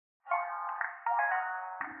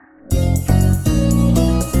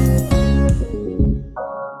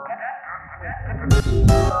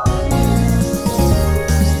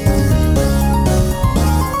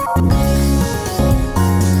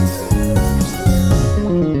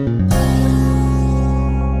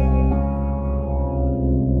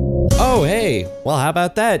Well, how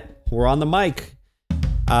about that? We're on the mic.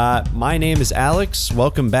 My name is Alex.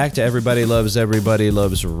 Welcome back to Everybody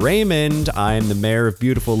Loves Raymond. I am the mayor of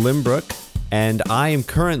beautiful Limbrook, and I am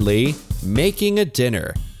currently making a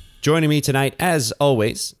dinner. Joining me tonight, as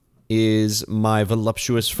always, is my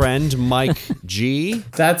voluptuous friend, Mike G.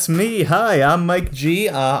 That's me. Hi, I'm Mike G.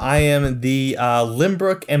 I am the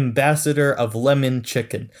Limbrook ambassador of lemon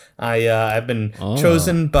chicken. I've been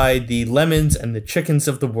chosen by the lemons and the chickens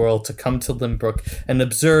of the world to come to Limbrook and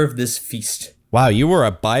observe this feast. Wow, you were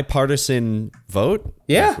a bipartisan vote?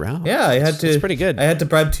 Yeah, Wow. yeah. I had to. That's pretty good. I had to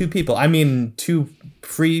bribe two people. I mean, two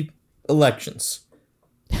free elections.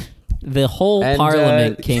 The whole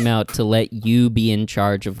parliament came out to let you be in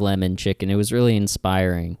charge of lemon chicken. It was really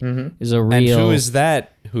inspiring. Mm-hmm. It was a real... And who is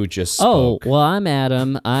that who just spoke? Oh, well, I'm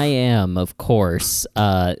Adam. I am, of course,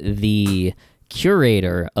 the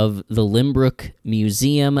curator of the Limbrook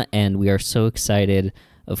Museum, and we are so excited,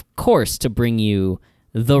 of course, to bring you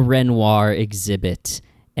the Renoir exhibit.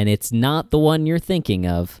 And it's not the one you're thinking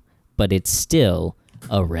of, but it's still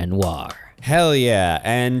a Renoir. Hell yeah.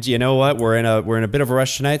 And you know what? We're in a bit of a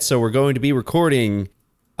rush tonight, so we're going to be recording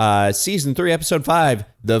season 3, episode 5,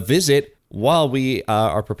 The Visit, while we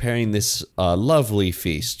are preparing this lovely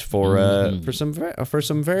feast for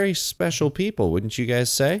some very special people, wouldn't you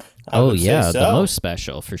guys say? Oh yeah, the most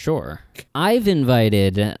special for sure. I've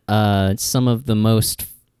invited some of the most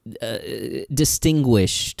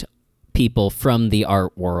distinguished people from the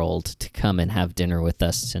art world to come and have dinner with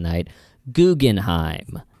us tonight.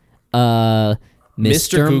 Guggenheim.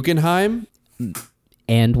 Mr. Guggenheim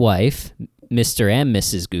and wife, Mr. and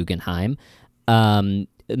Mrs. Guggenheim, Mr.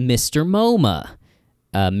 MoMA,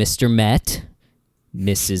 Mr. Met,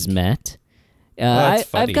 Mrs. Met.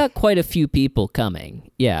 I've got quite a few people coming.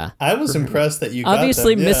 Yeah, I was impressed that you got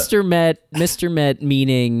obviously them, yeah. Mr. Met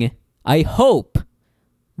meaning I hope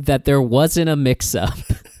that there wasn't a mix-up.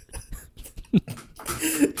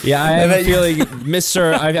 Yeah, I have a feeling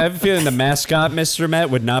I have a feeling the mascot, Mr. Met,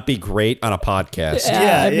 would not be great on a podcast.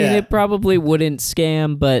 I mean, it probably wouldn't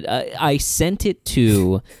scam, but I sent it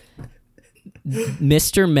to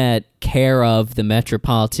Mr. Met, care of the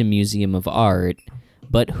Metropolitan Museum of Art,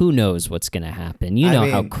 but who knows what's going to happen. You know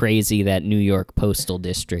how crazy that New York Postal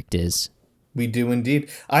District is. We do indeed.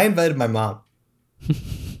 I invited my mom.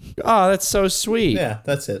 Oh, that's so sweet. Yeah,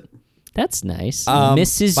 that's it. That's nice.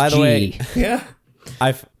 Mrs. By the G. way, Yeah.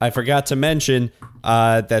 I forgot to mention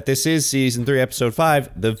that this is season 3, episode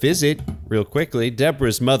 5. The Visit, real quickly,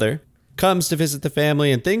 Deborah's mother comes to visit the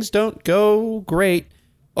family and things don't go great.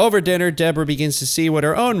 Over dinner, Deborah begins to see what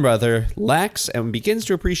her own mother lacks and begins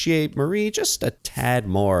to appreciate Marie just a tad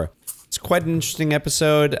more. It's quite an interesting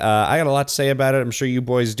episode. I got a lot to say about it. I'm sure you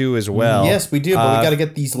boys do as well. Yes, we do, but we got to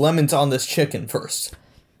get these lemons on this chicken first.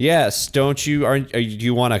 Yes, don't you? Do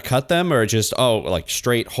you want to cut them or just like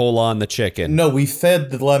straight whole on the chicken? No, we fed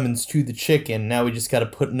the lemons to the chicken. Now we just got to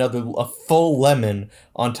put a full lemon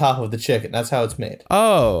on top of the chicken. That's how it's made.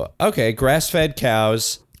 Oh, okay. Grass-fed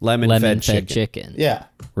cows, lemon-fed chicken. Yeah.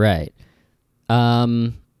 Right.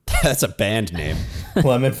 That's a band name.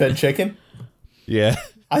 Lemon-fed chicken? Yeah.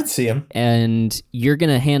 I'd see him. And you're going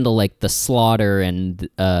to handle like the slaughter and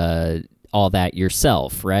all that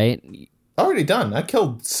yourself, right? Already done. I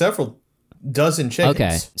killed several dozen chickens.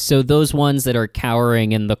 Okay, so those ones that are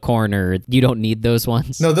cowering in the corner, you don't need those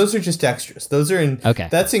ones? No, those are just extras. Those are in... Okay.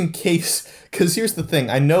 That's in case... Because here's the thing.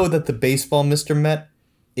 I know that the baseball Mr. Met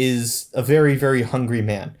is a very, very hungry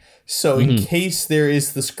man. So in case there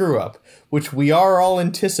is the screw-up, which we are all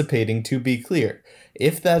anticipating, to be clear,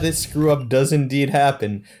 if that screw-up does indeed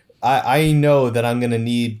happen, I know that I'm going to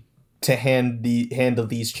need to handle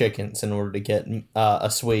these chickens in order to get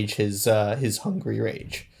assuage his hungry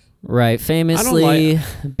rage. Right. Famously,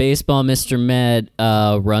 baseball Mr. Met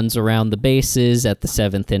runs around the bases at the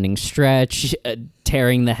 7th inning stretch,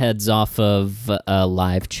 tearing the heads off of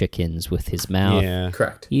live chickens with his mouth. Yeah.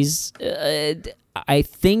 Correct. He's... I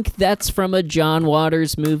think that's from a John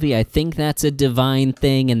Waters movie. I think that's a Divine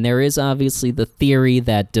thing, and there is obviously the theory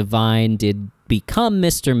that Divine did become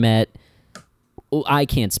Mr. Met. I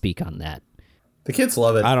can't speak on that. The kids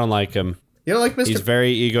love it. I don't like him. You don't like Mr. He's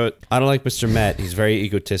very I don't like Mr. Met. He's very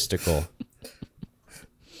egotistical.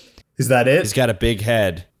 Is that it? He's got a big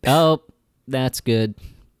head. Oh, that's good.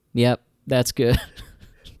 Yep, that's good.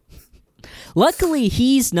 Luckily,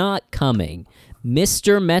 he's not coming.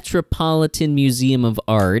 Mr. Metropolitan Museum of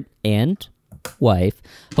Art and wife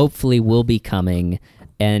hopefully will be coming,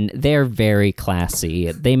 and they're very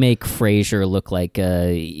classy. They make Frasier look like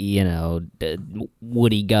a,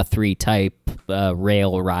 Woody Guthrie type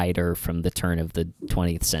rail rider from the turn of the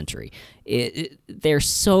 20th century. They're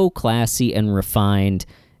so classy and refined.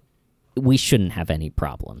 we shouldn't have any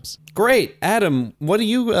problems. Great. Adam, what are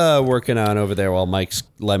you working on over there while Mike's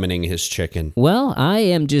lemoning his chicken? Well, I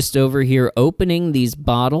am just over here opening these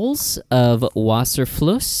bottles of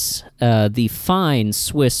Wasserfluss, the fine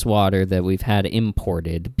Swiss water that we've had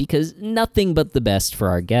imported, because nothing but the best for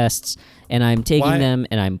our guests, and I'm taking them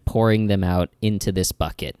and I'm pouring them out into this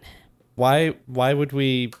bucket. Why would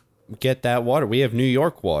we get that water? We have New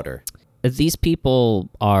York water. These people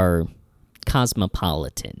are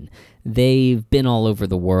cosmopolitan. They've been all over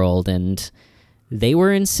the world, and they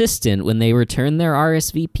were insistent when they returned their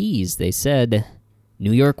RSVPs. They said,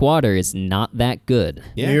 New York water is not that good.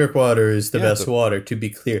 Yeah. New York water is the best water, to be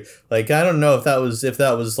clear. Like, I don't know if that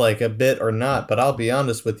was like a bit or not, but I'll be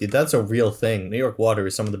honest with you, that's a real thing. New York water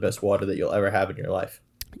is some of the best water that you'll ever have in your life.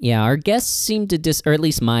 Yeah, our guests seem to or at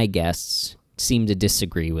least my guests seem to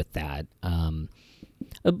disagree with that.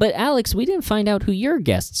 But Alex, we didn't find out who your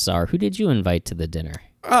guests are. Who did you invite to the dinner?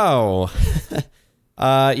 Oh,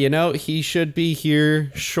 he should be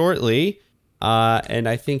here shortly. And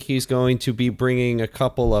I think he's going to be bringing a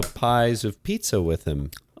couple of pies of pizza with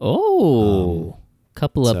him. Oh,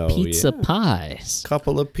 couple of pizza pies.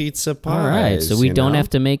 Couple of pizza pies. All right, so we don't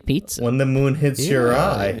have to make pizza. When the moon hits your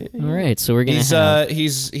eye. All right, so we're going to have...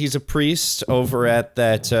 He's a priest over at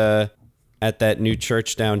that new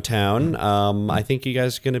church downtown. I think you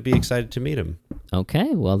guys are going to be excited to meet him.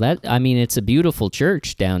 Okay, well, it's a beautiful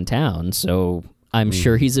church downtown, so I'm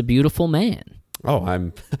sure he's a beautiful man.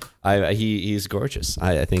 Oh, he's gorgeous.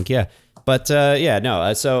 I think, yeah. But,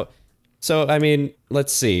 so, I mean,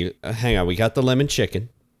 let's see. Hang on. We got the lemon chicken.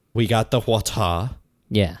 We got the wata.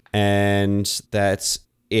 Yeah. And that's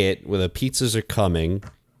it. Well, the pizzas are coming.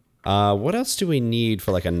 What else do we need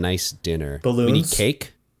for, like, a nice dinner? Balloons. We need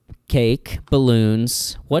cake. Cake,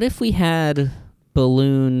 balloons. What if we had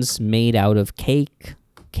balloons made out of cake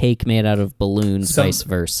made out of balloons, vice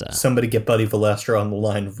versa? Somebody get Buddy Valestro on the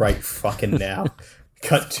line right fucking now.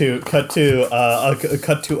 Cut to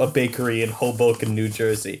a bakery in Hoboken, New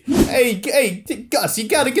Jersey. Hey, Gus, you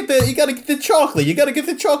gotta get the chocolate. You gotta get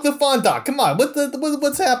the chocolate fondant. Come on,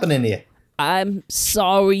 what's happening here? I'm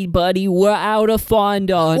sorry, buddy. We're out of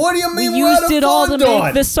fondant. What do you mean we we're used out of it all fondant? to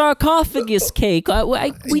make the sarcophagus cake.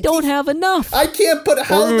 We don't have enough. I can't put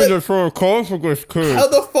how the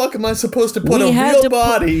fuck am I supposed to put a real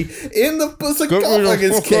body in the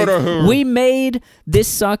sarcophagus cake? We made this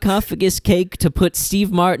sarcophagus cake to put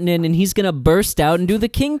Steve Martin in, and he's gonna burst out and do the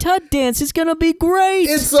King Tut dance. It's gonna be great.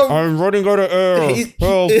 I'm running out of air.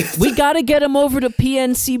 Help. We gotta get him over to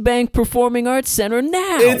PNC Bank Performing Arts Center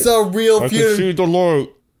now. It's a real I can see the light.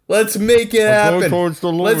 Let's make it happen. towards the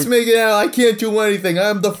light. Let's make it happen. I can't do anything.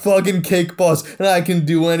 I'm the fucking cake boss, and I can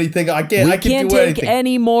do anything. I can't take anything.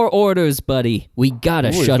 any more orders, buddy. We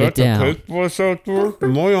gotta shut it down. Is that the cake boss out there?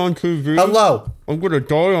 Am I on TV? Hello. I'm gonna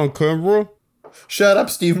die on camera. Shut up,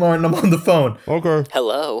 Steve Martin. I'm on the phone. Okay.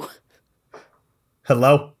 Hello?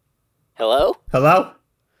 Hello? Hello? Hello?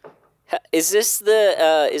 Is this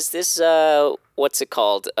what's it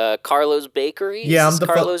called? Carlo's Bakery? Yeah, I'm the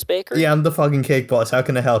Carlo's Bakery? Yeah, I'm the fucking cake boss. How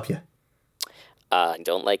can I help you? I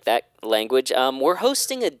don't like that language. We're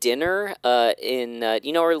hosting a dinner in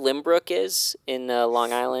you know where Limbrook is in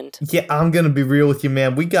Long Island? Yeah, I'm gonna be real with you,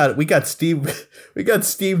 man. We got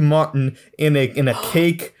Steve Martin in a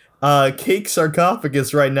cake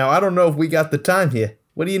sarcophagus right now. I don't know if we got the time here.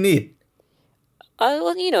 What do you need?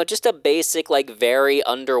 Well, just a basic, like, very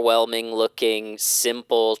underwhelming looking,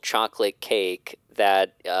 simple chocolate cake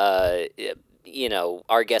that,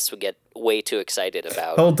 our guests would get way too excited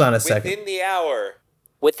about. Hold on a second. Within the hour.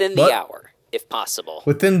 Within the hour, if possible.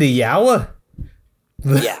 Within the hour?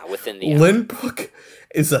 Yeah, within the hour. Lynbrook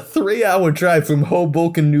is a 3-hour drive from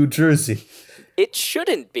Hoboken, New Jersey. It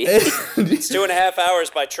shouldn't be. It's 2.5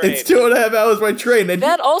 hours by train. It's 2.5 hours by train. And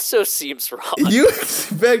that also seems wrong. You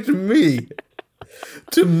expect me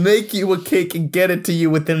to make you a cake and get it to you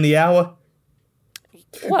within the hour?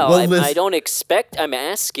 Well, I don't expect. I'm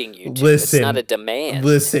asking you to. Listen, it's not a demand.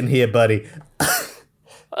 Listen here, buddy.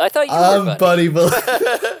 I thought you were buddy.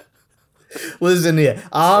 Listen here.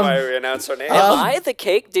 That's why we announced our name. Am I the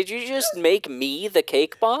cake? Did you just make me the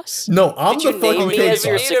cake boss? No, I'm the fucking cake boss.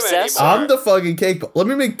 Your successor? I'm the fucking cake boss. Let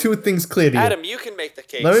me make two things clear to you. Adam, you can make the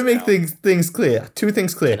cake. Let me make things clear. Two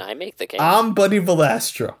things clear. Can I make the cake? I'm Buddy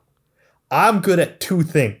Valastro. I'm good at two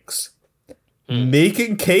things.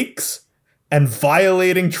 Making cakes and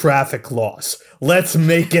violating traffic laws. Let's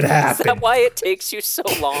make it happen. Is that why it takes you so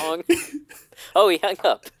long? Oh, he hung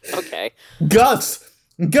up. Okay. Gus,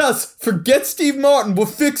 forget Steve Martin. We're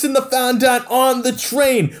fixing the fondant on the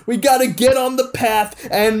train. We gotta get on the path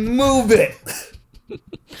and move it.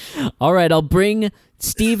 All right, I'll bring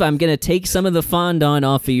Steve. I'm gonna take some of the fondant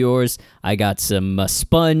off of yours. I got some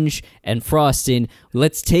sponge and frosting.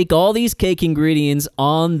 Let's take all these cake ingredients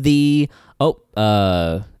on the.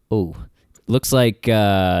 Looks like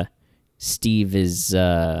Steve is.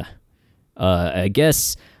 I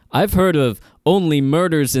guess I've heard of only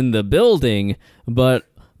murders in the building, but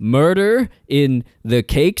murder in the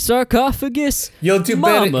cake sarcophagus? You'll do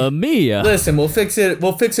better. Mamma mia. Listen, we'll fix it.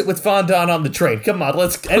 We'll fix it with fondant on the train. Come on,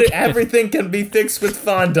 everything can be fixed with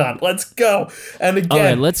fondant. Let's go. And again, All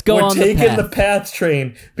right, let's go we're on the taking path. the path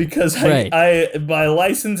train because Right. my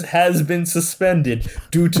license has been suspended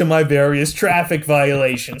due to my various traffic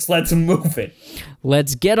violations. Let's move it.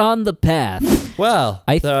 Let's get on the path. Well,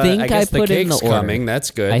 I think guess I put the in the cake's order. coming. That's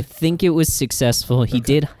good. I think it was successful. He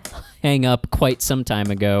did hang up quite some time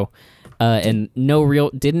ago, and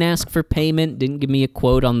didn't ask for payment, didn't give me a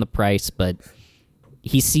quote on the price, but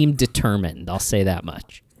he seemed determined. I'll say that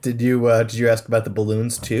much. Did you ask about the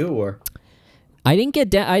balloons too, or? I didn't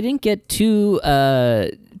get to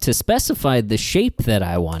specify the shape that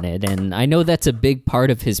I wanted, and I know that's a big part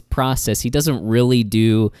of his process. He doesn't really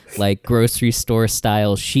do like grocery store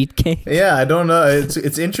style sheet cake. Yeah, I don't know.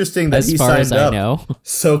 It's interesting that As he far signed as I up know.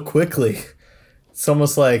 so quickly. It's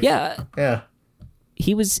almost like Yeah. yeah.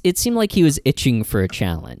 It seemed like he was itching for a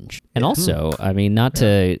challenge. And also, I mean, not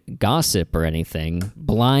to gossip or anything,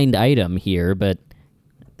 blind item here, but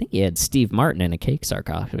I think he had Steve Martin in a cake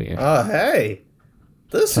sarcophagus. Oh, hey.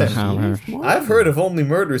 Listen, I've heard of only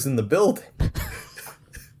murders in the building.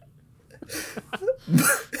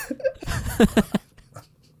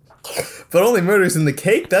 But only murders in the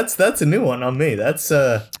cake? That's a new one on me. It's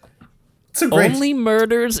a great Only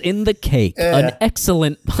murders in the cake. Yeah. An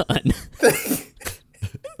excellent pun.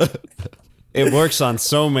 It works on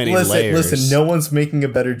so many layers. Listen, no one's making a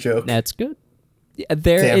better joke. That's good. Damn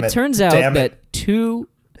It it. turns out Damn it. that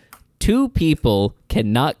two people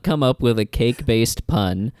cannot come up with a cake-based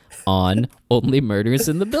pun on Only Murders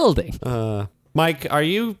in the Building. Mike, are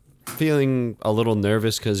you feeling a little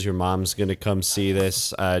nervous because your mom's gonna come see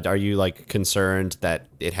this? Are you like concerned that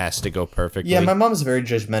it has to go perfectly? Yeah, my mom's very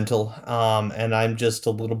judgmental, and I'm just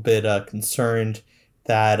a little bit concerned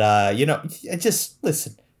that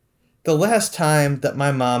listen. The last time that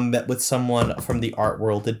my mom met with someone from the art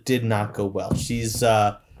world, it did not go well. She's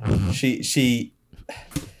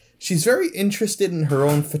she's very interested in her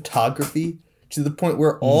own photography to the point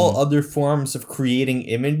where all other forms of creating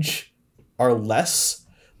image are less.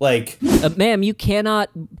 Like, Ma'am, you cannot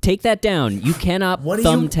take that down. You cannot What do you-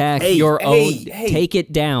 thumbtack Hey, your hey, own. hey. Take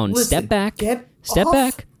it down. listen, Step back. Step off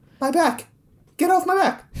back. my back. Get off my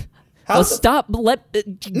back. Oh, stop!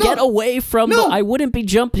 Get away from No. the. I wouldn't be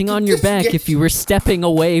jumping on your Just back get- if you were stepping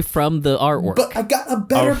away from the artwork. But I got a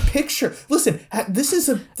better picture. Listen, this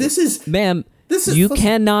is Ma'am, This is- you listen-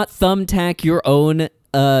 cannot thumbtack your own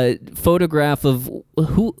photograph of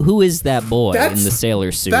who is that boy in That's- the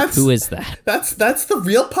sailor suit? that's- Who is that? That's the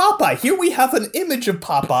real Popeye. Here we have an image of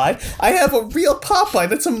Popeye. I have a real Popeye.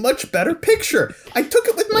 That's a much better picture. I took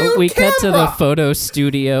it with my own We camera. cut to the photo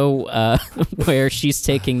studio where she's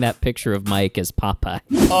taking that picture of Mike as Popeye.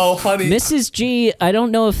 Oh, honey. Mrs. G, I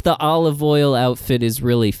don't know if the olive oil outfit is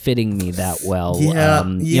really fitting me that well.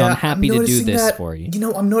 I'm happy to do noticing this that. for you. You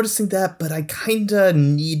know, I'm noticing that, but I kind of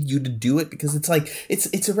need you to do it because it's like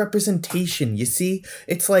it's a representation. You see,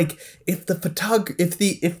 it's like if the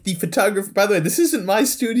photographer. By the way, this isn't my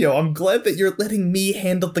studio. I'm glad that you're letting me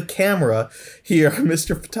handle the camera here,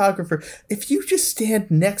 Mr. Photographer. If you just stand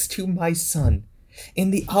next to my son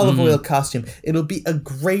in the olive oil costume, it'll be a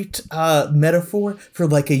great metaphor for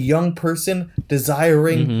like a young person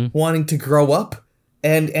desiring, wanting to grow up.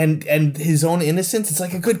 And his own innocence. It's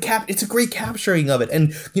like it's a great capturing of it.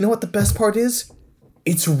 And you know what the best part is?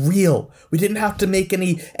 It's real. We didn't have to make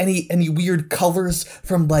any weird colors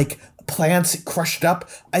from like plants crushed up.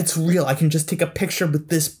 It's real. I can just take a picture with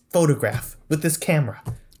this photograph, with this camera.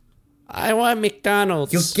 I want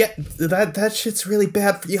McDonald's. You'll get that shit's really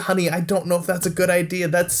bad for you, honey. I don't know if that's a good idea.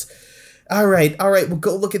 That's all right. We'll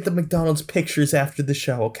go look at the McDonald's pictures after the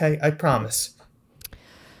show, okay? I promise.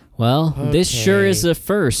 Well, this sure is a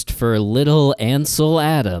first for little Ansel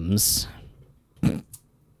Adams.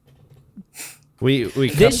 We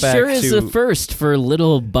cut This back sure is to a first for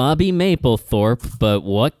little Bobby Mapplethorpe, but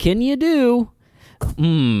what can you do?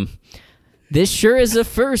 This sure is a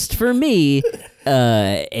first for me,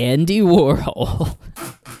 Andy Warhol.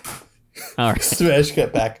 All right. Smash,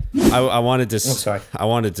 get back. I wanted to sorry. I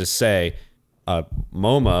wanted to say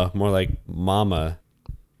MoMA, more like mama.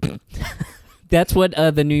 That's what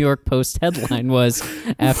the New York Post headline was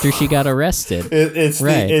after she got arrested. It's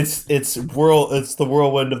Right. it's the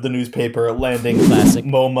whirlwind of the newspaper landing. Classic.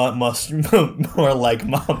 MoMA must more like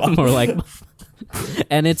Mama. More like,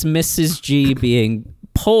 and it's Mrs. G being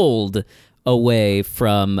pulled away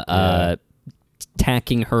from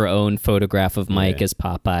tacking her own photograph of Mike as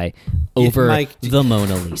Popeye over Mike, the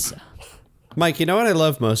Mona Lisa. Mike, you know what I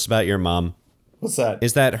love most about your mom? What's that?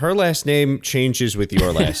 Is that her last name changes with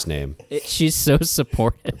your last name. She's so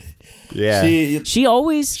supportive. Yeah.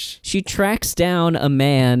 She tracks down a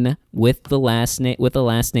man with the last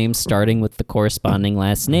name starting with the corresponding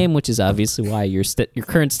last name, which is obviously why your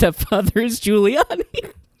current stepfather is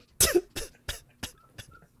Giuliani.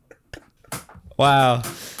 Wow.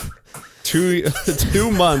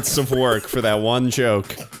 2 months of work for that one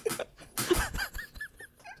joke.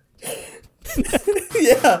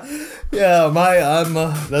 Yeah,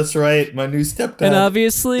 that's right. My new stepdad. And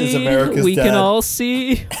obviously, is America's we dad. can all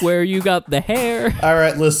see where you got the hair. All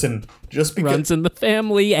right, listen. Just Runs because in the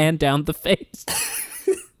family and down the face.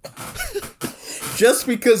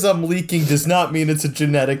 I'm leaking does not mean it's a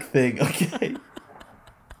genetic thing. Okay.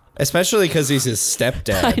 Especially because he's his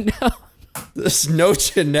stepdad. I know. There's no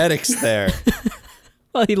genetics there.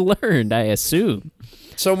 Well, he learned, I assume.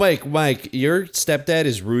 So, Mike, your stepdad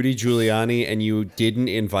is Rudy Giuliani, and you didn't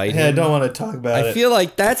invite Hey, I him? don't want to talk about it. I feel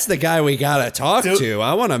like that's the guy we gotta talk Do- to.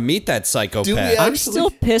 I want to meet that Do psychopath. we I'm actually-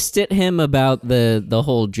 still pissed at him about the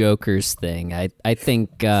whole Joker's thing. I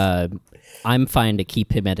think I'm fine to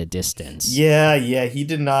keep him at a distance. Yeah, he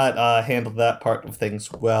did not handle that part of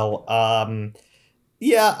things well. I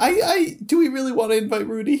do we really want to invite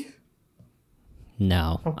Rudy?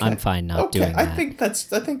 No, Okay. I'm fine not doing I that. think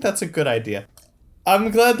that's a good idea.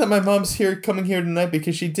 I'm glad that my mom's coming here tonight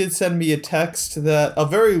because she did send me a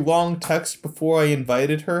very long text before I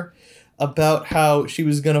invited her about how she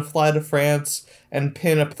was gonna fly to France and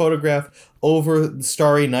pin a photograph over the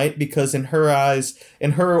Starry Night because in her eyes,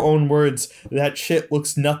 in her own words, that shit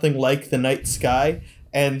looks nothing like the night sky.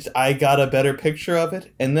 And I got a better picture of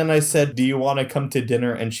it. And then I said, do you want to come to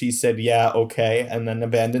dinner? And she said, yeah, okay. And then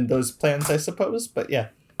abandoned those plans, I suppose. But yeah.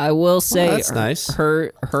 I will say that's nice.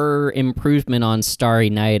 Her improvement on Starry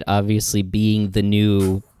Night obviously being the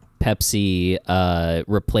new Pepsi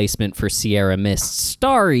replacement for Sierra Mist.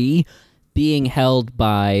 Starry being held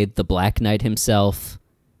by the Black Knight himself,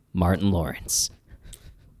 Martin Lawrence.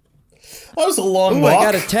 That was a long Ooh, walk.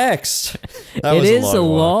 I got a text. That It was is a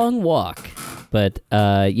walk. long walk, but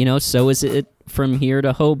so is it from here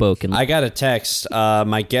to Hoboken. I got a text.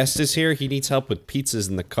 My guest is here. He needs help with pizzas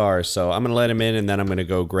in the car, so I'm gonna let him in, and then I'm gonna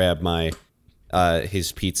go grab my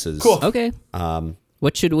his pizzas. Cool. Okay.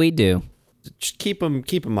 What should we do? Just keep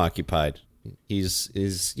him occupied.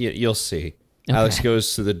 You'll see. Alex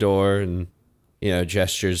goes to the door and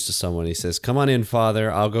gestures to someone. He says, "Come on in, Father.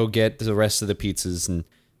 I'll go get the rest of the pizzas." And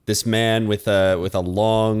this man with a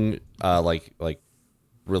long like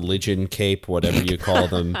religion cape, whatever you call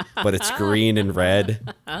them, but it's green and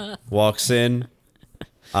red, walks in.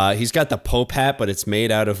 He's got the Pope hat, but it's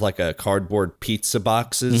made out of like a cardboard pizza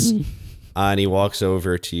boxes. And he walks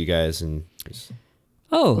over to you guys and he's,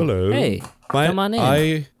 Oh, hello. hey, come on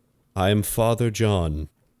in. I am Father John.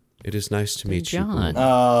 It is nice to meet John. you.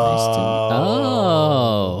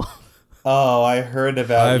 Oh. Oh, I heard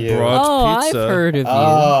about I you. brought Oh, pizza. I've heard of you.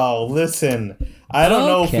 Oh, listen. I don't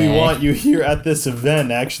know if we Okay. want you here at this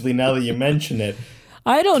event, actually, now that you mention it.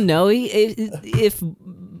 I don't know. If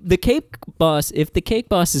the cake boss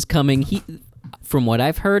is coming, from what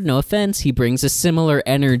I've heard, no offense, he brings a similar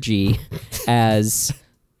energy as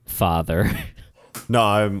Father.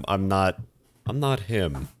 No, I'm not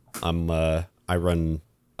him. I run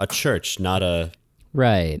a church, not a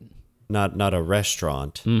Right. not a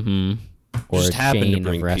restaurant. Or Just a happened to chain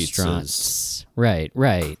bring of restaurants. Right.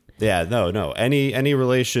 Yeah, no. Any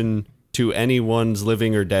relation to anyone's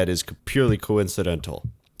living or dead is purely coincidental.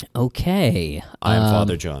 Okay. I am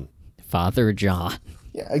Father John. Father John.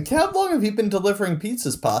 Yeah, how long have you been delivering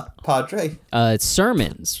pizzas, Padre?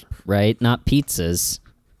 Sermons, right? Not pizzas.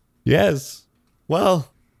 Yes. Well,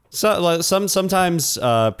 sometimes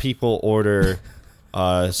people order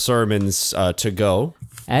sermons to go.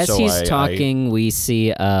 As So he's I- talking, we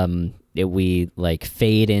see we like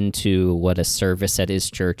fade into what a service at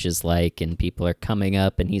his church is like, and people are coming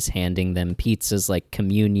up and he's handing them pizzas like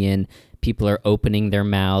communion. People are opening their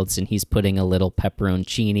mouths and he's putting a little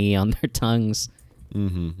pepperoncini on their tongues.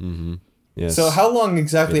 Yes. So how long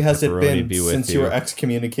exactly Good has it pepperoni been be with since you you. were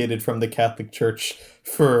excommunicated from the Catholic Church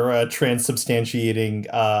for transubstantiating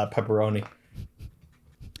pepperoni?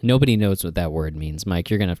 Nobody knows what that word means, Mike.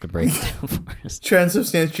 You're gonna have to break it down for us.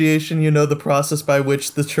 Transubstantiation, the process by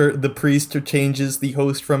which the priest changes the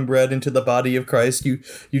host from bread into the body of Christ.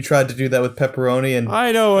 You tried to do that with pepperoni, and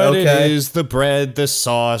I know what it is. The bread, the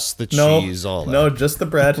sauce, the cheese, all that. No, just the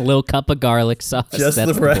bread. A little cup of garlic sauce. Just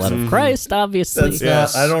That's the bread. blood of Christ, obviously. That's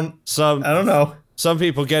Yes. not. I don't know. Some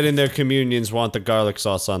people get in their communions want the garlic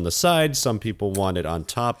sauce on the side. Some people want it on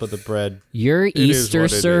top of the bread. Your is Easter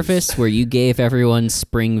what it service where you gave everyone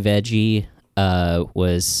spring veggie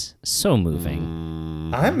was so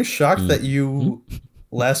moving. I'm shocked that you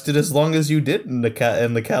lasted as long as you did in the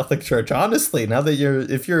Catholic Church. Honestly, now that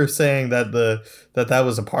if you're saying that that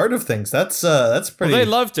was a part of things, that's pretty. Well, they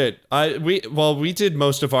loved it. We did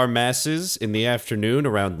most of our masses in the afternoon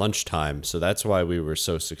around lunchtime, so that's why we were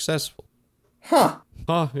so successful. Huh.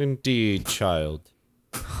 Indeed, child.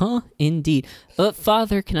 Huh, indeed.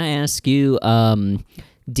 Father, can I ask you,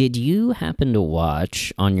 did you happen to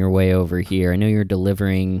watch on your way over here? I know you're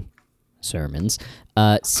delivering sermons.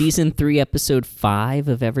 Season 3, episode 5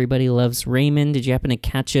 of Everybody Loves Raymond. Did you happen to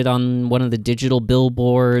catch it on one of the digital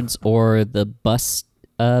billboards or the bus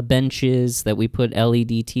benches that we put LED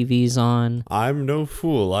TVs on? I'm no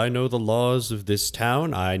fool. I know the laws of this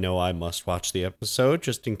town. I know I must watch the episode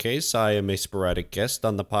just in case I am a sporadic guest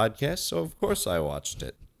on the podcast, so of course I watched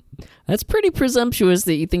it. That's pretty presumptuous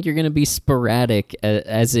that you think you're going to be sporadic,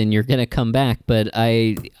 as in you're going to come back, but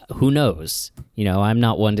who knows? I'm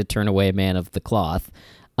not one to turn away a man of the cloth.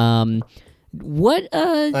 I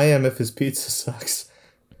am if his pizza sucks.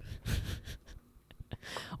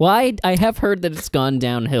 Well, I have heard that it's gone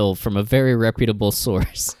downhill from a very reputable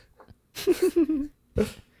source.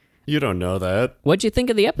 You don't know that. What'd you think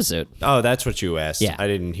of the episode? Oh, that's what you asked. Yeah. I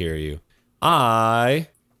didn't hear you. I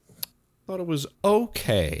thought it was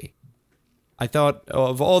okay. I thought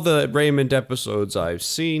of all the Raymond episodes I've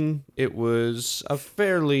seen, it was a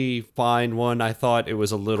fairly fine one. I thought it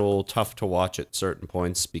was a little tough to watch at certain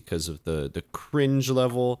points because of the cringe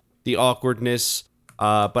level, the awkwardness.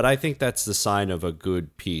 But I think that's the sign of a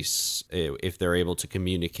good piece if they're able to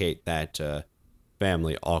communicate that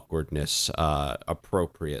family awkwardness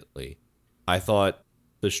appropriately. I thought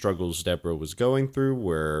the struggles Deborah was going through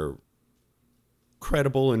were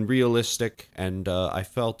credible and realistic, and I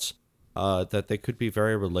felt that they could be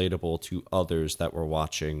very relatable to others that were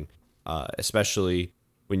watching, especially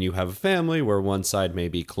when you have a family where one side may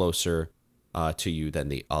be closer to you than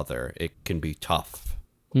the other. It can be tough.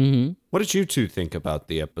 Mm-hmm. What did you two think about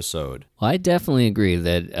the episode? Well, I definitely agree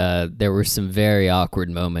that there were some very awkward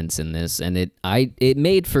moments in this, and it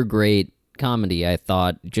made for great comedy, I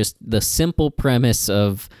thought. Just the simple premise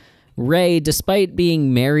of Ray, despite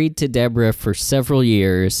being married to Deborah for several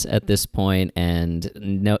years at this point, and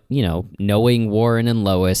knowing Warren and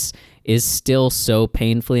Lois, is still so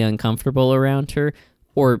painfully uncomfortable around her,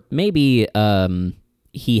 or maybe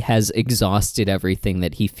he has exhausted everything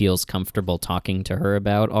that he feels comfortable talking to her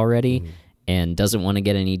about already, and doesn't want to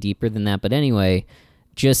get any deeper than that. But anyway,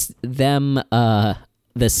 just them,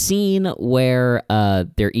 the scene where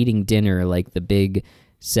they're eating dinner, like the big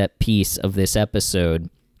set piece of this episode,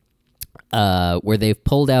 where they've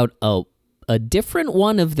pulled out a different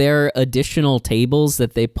one of their additional tables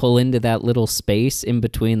that they pull into that little space in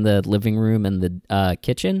between the living room and the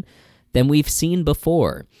kitchen than we've seen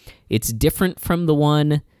before. It's different from the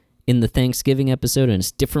one in the Thanksgiving episode, and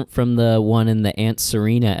it's different from the one in the Aunt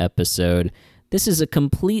Serena episode. This is a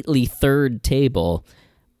completely third table.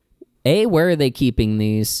 A, where are they keeping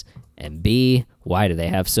these? And B, why do they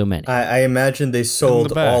have so many? I imagine they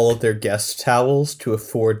sold back. all of their guest towels to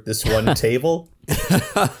afford this one table.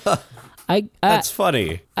 That's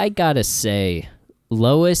funny. I gotta say,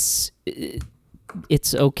 Lois,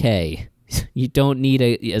 it's okay. You don't need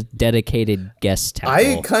a dedicated guest towel.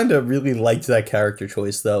 I kind of really liked that character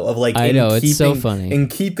choice, though. Of like, I know, it's so funny. In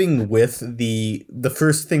keeping with the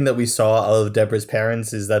first thing that we saw of Deborah's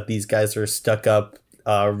parents is that these guys are stuck up,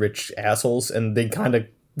 rich assholes, and they kind of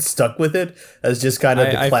stuck with it as just kind of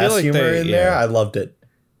the I class feel like humor in there. yeah. I loved it.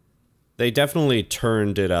 They definitely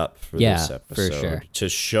turned it up for this for episode sure. to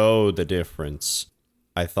show the difference.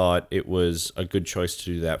 I thought it was a good choice to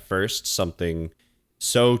do that first. Something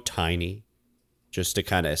so tiny, just to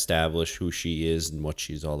kind of establish who she is and what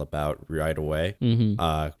she's all about right away.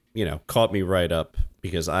 Caught me right up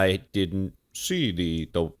because I didn't see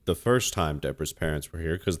the first time Deborah's parents were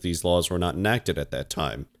here because these laws were not enacted at that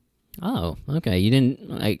time. Oh, okay. You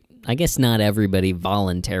didn't I guess not everybody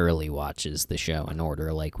voluntarily watches the show in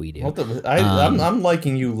order like we do. I'm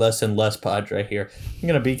liking you less and less, Padre. Here, I'm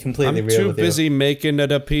gonna be completely I'm real too with you. busy making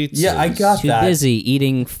it a pizza. Yeah, I got Too that. busy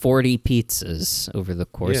eating 40 pizzas over the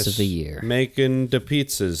course of the year. Making the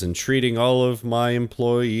pizzas and treating all of my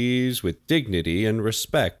employees with dignity and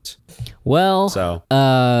respect. Well, So.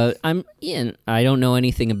 I'm Ian. I don't know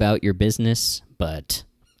anything about your business, but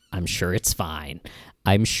I'm sure it's fine.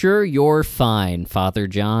 I'm sure you're fine, Father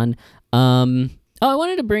John. I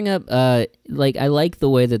wanted to bring up, I like the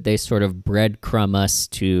way that they sort of breadcrumb us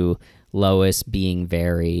to Lois being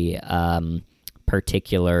very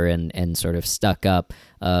particular and sort of stuck up.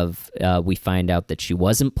 We find out that she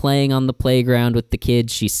wasn't playing on the playground with the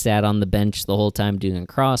kids. She sat on the bench the whole time doing a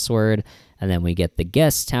crossword. And then we get the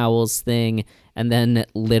guest towels thing. And then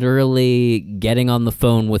literally getting on the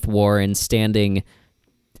phone with Warren, standing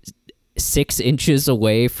 6 inches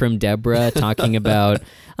away from Deborah, talking about,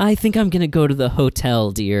 I think I'm gonna go to the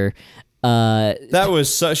hotel, dear. That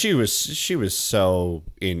was so, she was so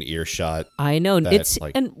in earshot. I know That's it's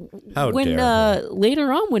like, and how when dare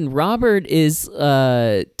later on when Robert is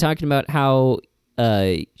talking about how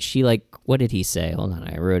she what did he say? Hold on,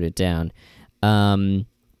 I wrote it down.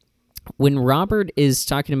 When Robert is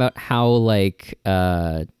talking about how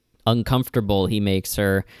uncomfortable he makes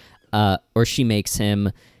her, or she makes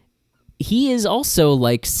him. He is also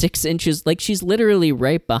 6 inches, she's literally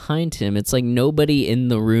right behind him. It's like nobody in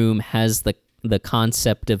the room has the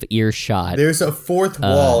concept of earshot. There's a fourth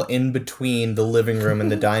wall in between the living room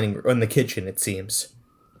and the dining room and the kitchen, it seems.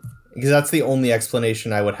 Because that's the only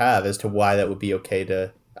explanation I would have as to why that would be okay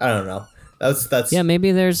to. I don't know. That's Yeah,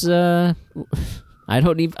 maybe there's I have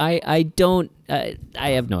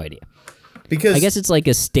no idea. because I guess it's like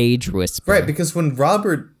a stage whisper. right, because when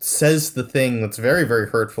Robert says the thing that's very, very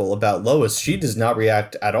hurtful about Lois, she does not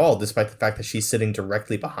react at all, despite the fact that she's sitting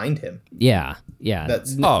directly behind him. Yeah.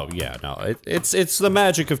 That's Oh yeah, no, it's the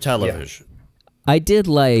magic of television. I did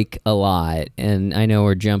like a lot, and I know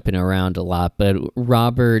we're jumping around a lot, but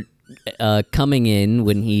Robert coming in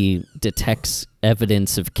when he detects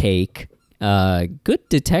evidence of cake. Good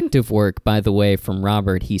detective work, by the way, from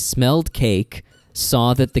Robert. He smelled cake,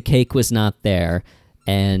 saw that the cake was not there,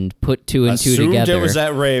 and put two and two Assumed together. it was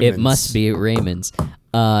at Raymond's. It must be at Raymond's.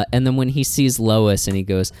 And then when he sees Lois and he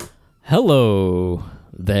goes, "Hello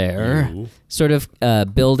there," sort of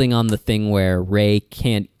building on the thing where Ray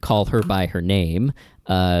can't call her by her name.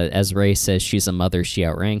 As Ray says, she's a mother, she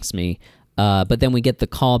outranks me. But then we get the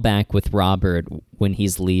call back with Robert when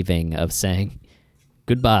he's leaving of saying,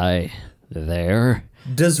 "Goodbye there."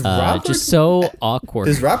 does Robert Just so awkward.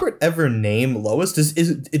 Does Robert ever name Lois?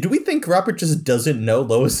 Do we think Robert just doesn't know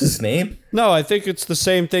Lois's name? No, I think it's the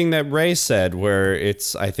same thing that Ray said, where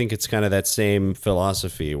I think it's kind of that same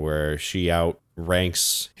philosophy where she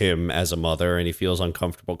outranks him as a mother and he feels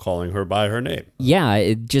uncomfortable calling her by her name.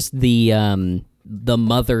 Yeah, just the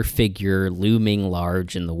mother figure looming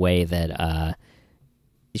large in the way that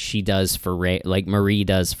she does for Ray, like Marie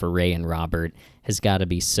does for Ray and Robert, has got to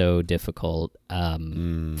be so difficult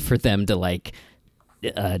for them to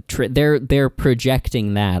they're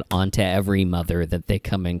projecting that onto every mother that they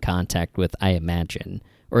come in contact with, I imagine,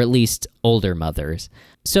 or at least older mothers.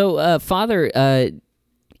 So, Father,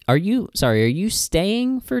 are you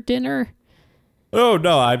staying for dinner? Oh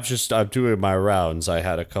no, I'm doing my rounds. I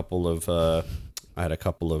had a couple of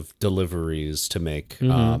deliveries to make.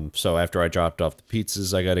 So after I dropped off the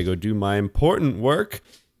pizzas, I got to go do my important work,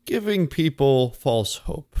 giving people false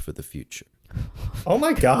hope for the future. Oh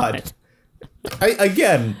my god.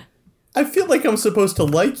 I feel like I'm supposed to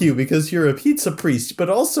like you because you're a pizza priest, but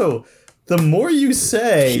also the more you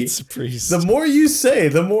say, Pizza priest. the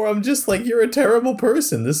more I'm just like, you're a terrible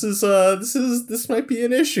person. This might be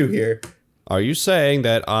an issue here. Are you saying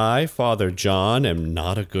that I, Father John, am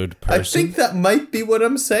not a good person? I think that might be what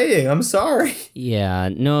I'm saying. I'm sorry. Yeah,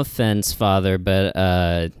 no offense, Father,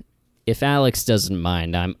 but if Alex doesn't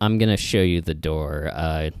mind, I'm gonna show you the door.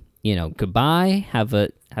 Goodbye. Have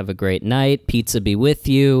a great night. Pizza be with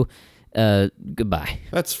you. Goodbye.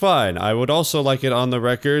 That's fine. I would also like it on the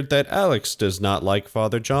record that Alex does not like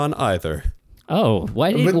Father John either. Oh,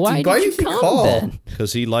 why did you he come call? then?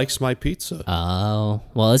 Because he likes my pizza. Oh,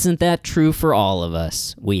 well, isn't that true for all of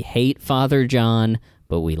us? We hate Father John,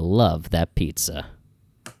 but we love that pizza.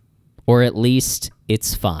 Or at least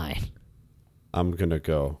it's fine. I'm gonna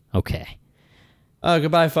go. Okay.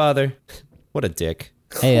 Goodbye, Father. What a dick.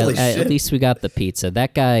 Hey, Holy at shit. least we got the pizza.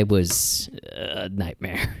 That guy was a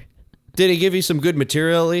nightmare. Did he give you some good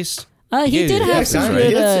material at least? He did have some kinda. good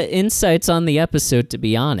He had some- insights on the episode, to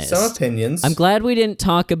be honest. Some opinions. I'm glad we didn't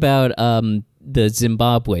talk about the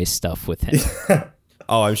Zimbabwe stuff with him.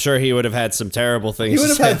 Oh, I'm sure he would have had some terrible things. He would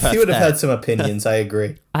to say have about that. had some opinions. I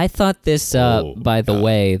agree. I thought this, Oh, by the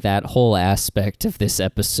way, that whole aspect of this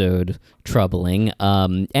episode troubling.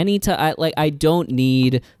 Anytime, I don't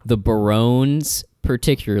need the Barones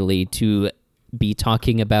particularly to be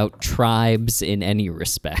talking about tribes in any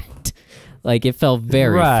respect. Like, it felt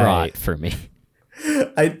very Right. fraught for me.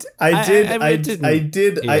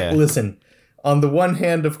 Listen. On the one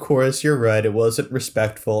hand, of course, you're right. It wasn't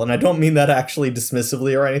respectful, and I don't mean that actually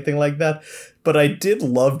dismissively or anything like that. But I did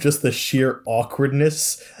love just the sheer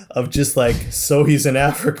awkwardness of just like, so he's in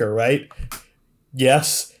Africa, right?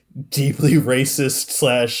 Yes, deeply racist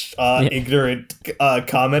 / ignorant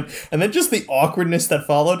comment, and then just the awkwardness that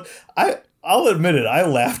followed. I'll admit it. I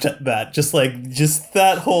laughed at that. Just the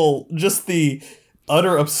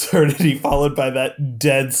utter absurdity followed by that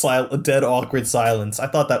dead awkward silence. I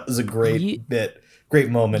thought that was a great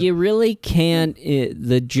moment. You really can't.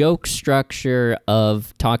 The joke structure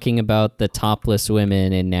of talking about the topless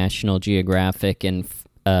women in National Geographic and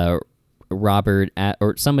Robert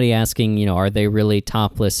or somebody asking, are they really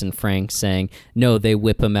topless? And Frank saying, no, they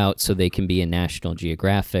whip them out so they can be in National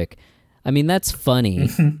Geographic. I mean, that's funny.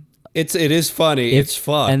 It is funny. It's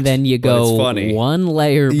fun. And then you go one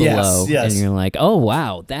layer below, yes. and you're like, oh,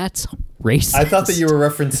 wow, that's racist. I thought that you were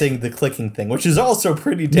referencing the clicking thing, which is also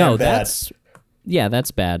pretty damn bad.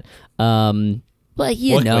 That's bad. But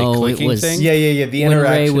it was thing? Yeah. The when interaction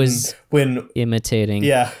Ray was when imitating.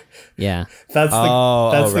 yeah. Yeah. That's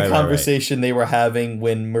the right, conversation they were having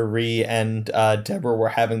when Marie and Deborah were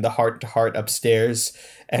having the heart-to-heart upstairs,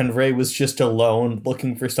 and Ray was just alone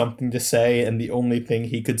looking for something to say, and the only thing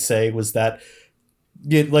he could say was that,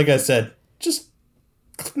 like I said, just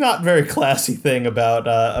not very classy thing about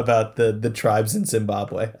the tribes in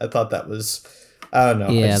Zimbabwe. I thought that was, I don't know.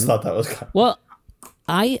 Yeah. I just thought that was Well,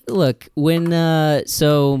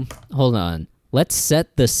 so hold on. Let's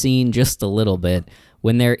set the scene just a little bit.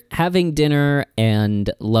 When they're having dinner and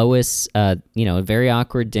Lois, a very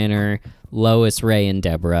awkward dinner, Lois, Ray, and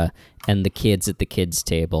Deborah, and the kids at the kids'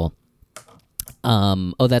 table.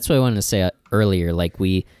 That's what I wanted to say earlier. Like,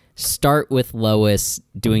 we start with Lois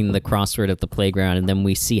doing the crossword at the playground, and then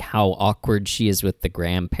we see how awkward she is with the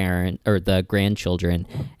the grandchildren,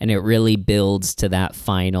 and it really builds to that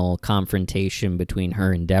final confrontation between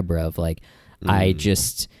her and Deborah of like, I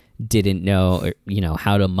just didn't know,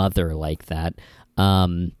 how to mother like that.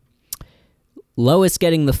 Lois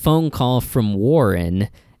getting the phone call from Warren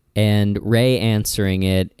and Ray answering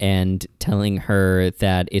it and telling her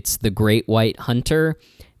that it's the Great White Hunter.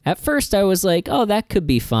 At first I was like, oh, that could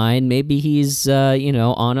be fine. Maybe he's,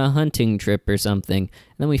 on a hunting trip or something.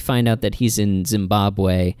 And then we find out that he's in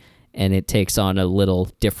Zimbabwe and it takes on a little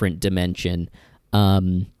different dimension.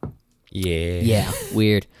 Yeah,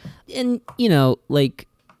 weird. And,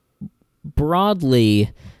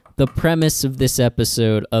 broadly, the premise of this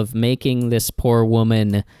episode of making this poor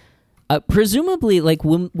woman, presumably, like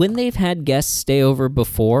when they've had guests stay over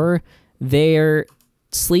before, they're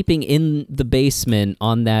sleeping in the basement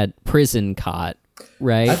on that prison cot,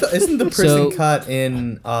 right? Isn't the prison cot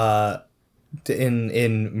in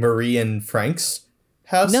Marie and Frank's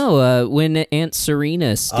house? No, when Aunt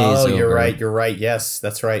Serena stays over. Oh, you're right. Yes,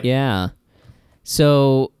 that's right. Yeah.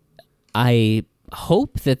 So I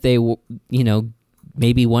hope that they,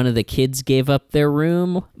 maybe one of the kids gave up their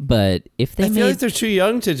room, but if they I feel like they're too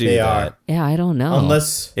young to do that. Yeah, I don't know.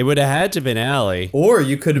 Unless It would have had to have been Allie. or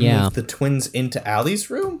you could have moved the twins into Allie's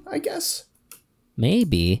room, I guess.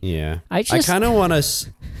 Maybe. Yeah. I kind of want to...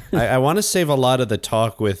 I want to save a lot of the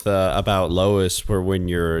talk with about Lois for when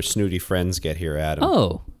your snooty friends get here, Adam.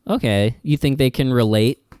 Oh, okay. You think they can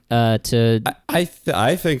relate to... I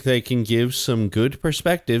think they can give some good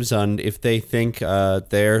perspectives on if they think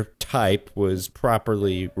their type was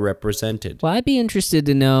properly represented. Well, I'd be interested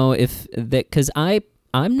to know if that, because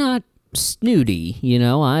I'm not snooty,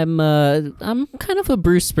 I'm kind of a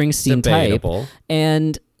Bruce Springsteen Debatable. type,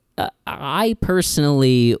 and I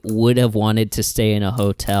personally would have wanted to stay in a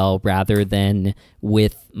hotel rather than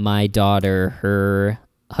with my daughter, her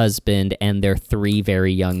husband, and their 3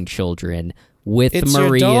 very young children, with It's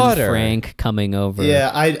Marie your and daughter. Frank coming over.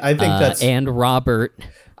 Yeah, I think that's and Robert.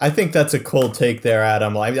 I think that's a cold take there,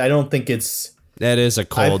 Adam. I don't think it's. That is a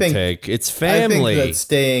cold think- take. It's family. I think that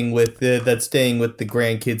staying with the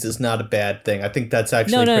grandkids is not a bad thing. I think that's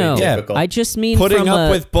actually No. pretty Yeah, typical. I just mean Putting from up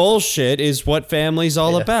a, with bullshit is what family's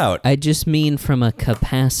all about. I just mean from a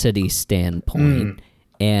capacity standpoint.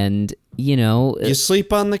 And, You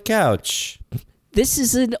sleep on the couch. this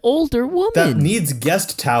is an older woman. that needs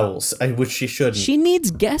guest towels, which she shouldn't. She needs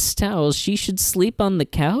guest towels. She should sleep on the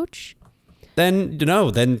couch. Then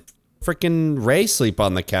frickin' Ray sleep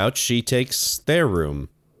on the couch, she takes their room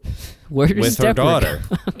Where does with her Deborah daughter.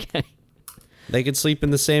 go? Okay. They could sleep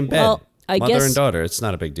in the same bed. Well, I Mother guess and daughter. It's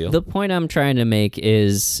not a big deal. The point I'm trying to make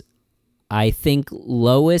is I think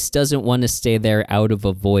Lois doesn't want to stay there out of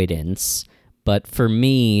avoidance, but for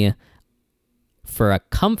me, for a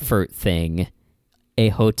comfort thing, a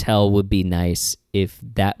hotel would be nice if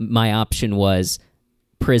that my option was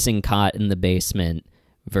prison cot in the basement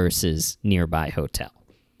versus nearby hotel.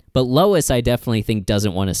 But Lois, I definitely think,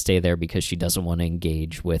 doesn't want to stay there because she doesn't want to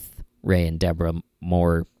engage with Ray and Deborah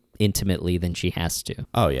more intimately than she has to.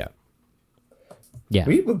 Oh, yeah. Yeah,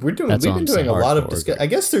 We've been doing saying. a lot of Hardcore discussion. I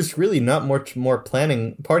guess there's really not much more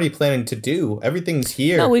party planning to do. Everything's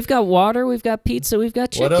here. No, we've got water, we've got pizza, we've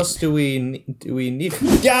got chicken. What else do we need?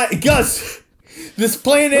 Yeah, Gus, this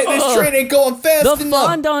train ain't going fast The enough.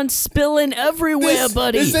 fondant's spilling everywhere,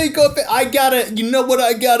 buddy. This ain't going. I gotta. You know what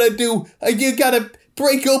I gotta do? You gotta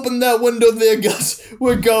break open that window there, Gus.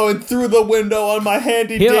 We're going through the window on my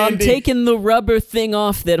handy Here, dandy. I'm taking the rubber thing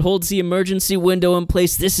off that holds the emergency window in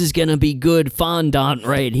place. This is gonna be good fondant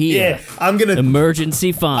right here. Yeah, I'm gonna.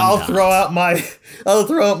 Emergency fondant. I'll throw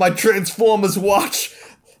out my Transformers watch.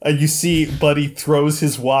 You see, Buddy throws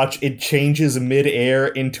his watch. It changes midair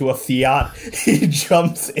into a Fiat. He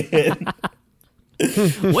jumps in.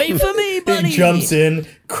 Wait for me, buddy. He jumps in,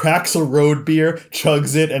 cracks a road beer,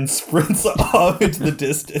 chugs it, and sprints off into the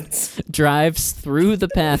distance. Drives through the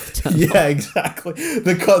bathtub. Yeah, exactly.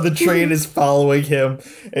 The train is following him.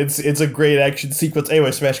 It's a great action sequence.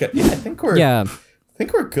 Anyway, Smash Cut. Yeah, I think we're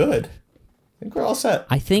good. I think we're all set.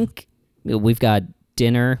 I think we've got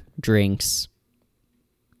dinner, drinks,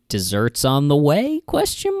 desserts on the way?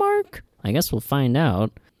 Question mark. I guess we'll find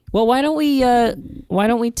out. Well, why don't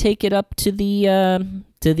we take it up to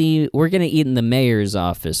the we're gonna eat in the mayor's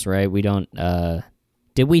office, right? We don't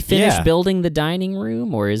did we finish building the dining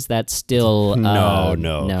room, or is that still No,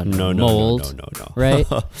 mold, right?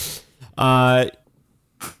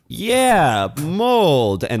 Yeah,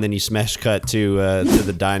 mold. And then you smash cut to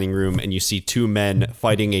the dining room, and you see two men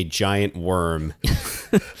fighting a giant worm.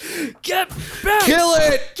 Get back! Kill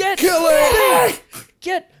it! Kill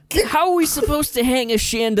it! How are we supposed to hang a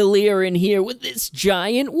chandelier in here with this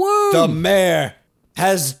giant worm? The mayor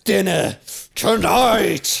has dinner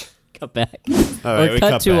tonight. Cut back. All right, Or we cut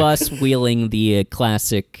cut to back. us wheeling the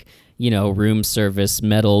classic, room service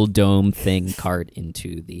metal dome thing cart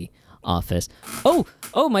into the office. Oh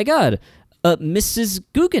my God. Mrs.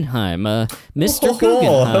 Guggenheim, Mr.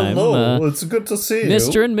 Guggenheim, hello. It's good to see you.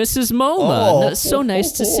 Mr. and Mrs. MoMA. So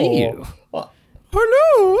nice to see you.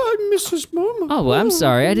 Hello, I'm Mrs. Mama. Oh, well, I'm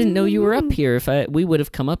sorry. I didn't know you were up here. We would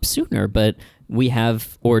have come up sooner, but we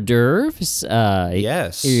have hors d'oeuvres.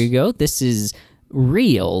 Yes. Here you go. This is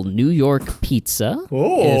real New York pizza.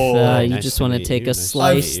 Oh. If you Nice just to want to meet take you. a Nice to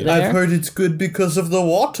slice meet you. there. I've heard it's good because of the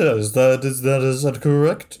water. Is that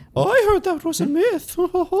correct? Oh, I heard that was a myth.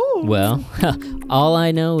 Well, all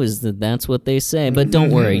I know is that that's what they say. But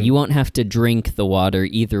don't worry, you won't have to drink the water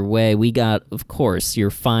either way. We got, of course, your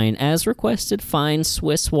fine, as requested, fine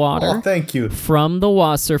Swiss water Oh, thank you. from the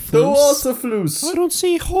Wasserfluss. The Wasserfluss. I don't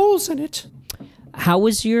see holes in it. How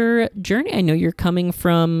was your journey? I know you're coming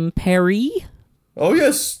from Paris, Oh,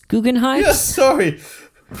 yes. Guggenheim. Yes, sorry.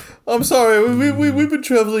 I'm sorry. We've been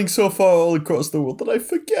traveling so far all across the world that I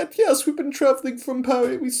forget. Yes, we've been traveling from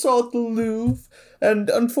Paris. We saw the Louvre. And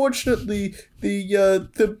unfortunately,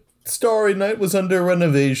 the Starry Night was under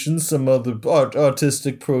renovation. Some other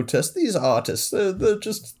artistic protest. These artists, they're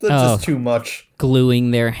just too much.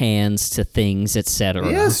 Gluing their hands to things, etc.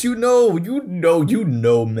 Yes, you know,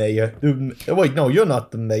 Mayor. Wait, no, you're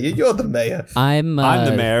not the mayor. You're the mayor. I'm I'm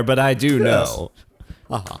the mayor, but I do know.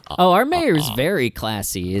 Oh, our mayor is very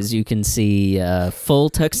classy, as you can see. Full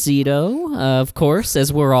tuxedo, of course,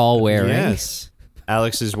 as we're all wearing. Yes.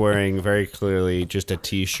 Alex is wearing very clearly just a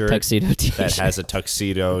t-shirt Tuxedo t-shirt. that has a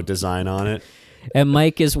tuxedo design on it. And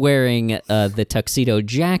Mike is wearing the tuxedo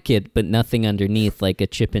jacket, but nothing underneath, like a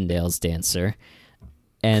Chippendales dancer.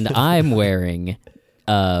 And I'm wearing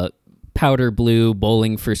powder blue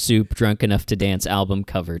Bowling for Soup Drunk Enough to Dance album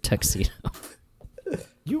cover tuxedo.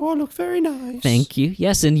 You all look very nice. Thank you.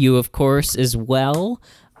 Yes, and you, of course, as well.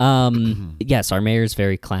 Yes, our mayor's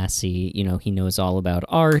very classy. He knows all about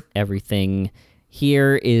art. Everything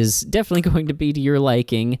here is definitely going to be to your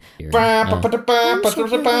liking.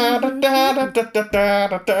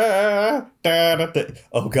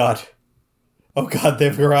 Oh God,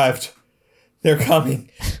 they've arrived. They're coming.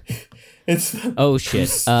 It's Oh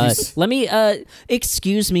shit. Let me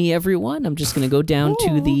excuse me everyone. I'm just going to go down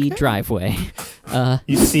to the driveway.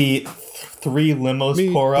 you see 3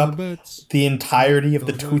 limos pour up. The entirety of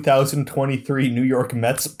the 2023 New York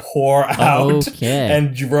Mets pour out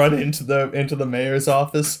and run into the mayor's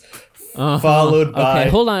office. Followed by... Okay,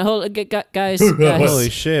 hold on, guys. Holy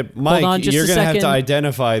shit. Mike, you're going to have to second.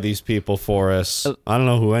 identify these people for us. I don't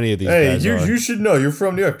know who any of these guys are. You should know. You're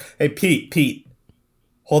from New York. Hey, Pete.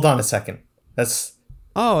 Hold on a second. That's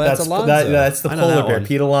Alonzo. That's the I know polar that bear, one.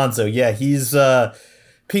 Pete Alonso. Yeah, he's...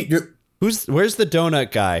 Pete, you're... Where's the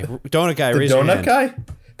donut guy? Donut guy, raise your donut hand. guy?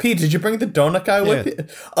 Pete, did you bring the donut guy with you?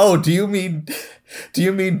 Oh, do you mean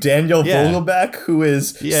Daniel Vogelback, who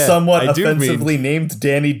is somewhat offensively named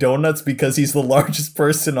Danny Donuts because he's the largest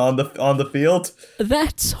person on the field?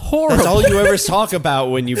 That's horrible. That's all you ever talk about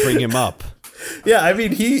when you bring him up. Yeah, I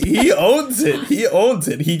mean he owns it. He owns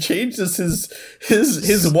it. He changes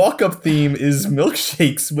his walk up theme is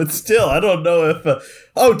milkshakes, but still, I don't know if.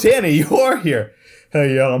 Oh, Danny, you are here.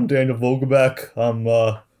 Hey, yeah, I'm Daniel Vogelback.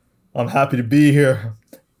 I'm happy to be here.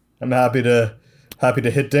 I'm happy to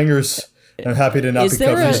hit dingers. I'm happy to not Is be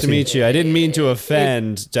there covered. Nice to meet you. I didn't mean to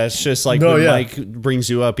offend. That's just like No, when yeah. Mike brings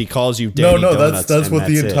you up, he calls you Danny Donuts. That's and what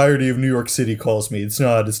the it. entirety of New York City calls me. It's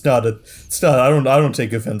not. I don't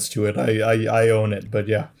take offense to it. I own it. But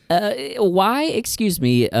yeah. Why? Excuse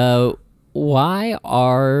me. Why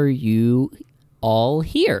are you all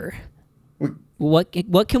here? What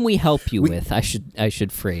can we help you with? I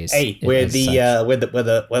should phrase. Hey, it where as the such.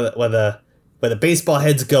 where the baseball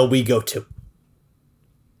heads go, we go too.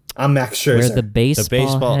 I'm Max Scherzer. Where the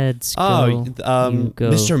baseball heads go, you go.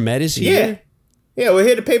 Mr. Met is here? Yeah, we're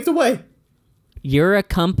here to pave the way. You're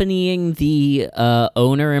accompanying the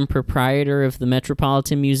owner and proprietor of the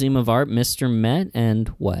Metropolitan Museum of Art, Mr. Met,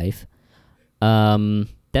 and wife.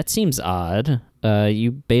 That seems odd.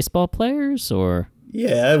 You baseball players or?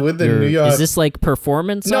 Yeah, with the New York. Is this like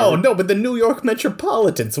performance? No, art? no, with the New York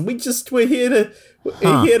Metropolitans. We're here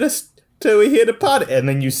to pot. And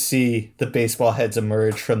then you see the baseball heads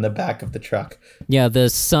emerge from the back of the truck. Yeah, the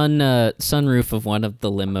sunroof of one of the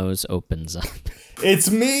limos opens up. It's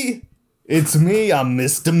me. I'm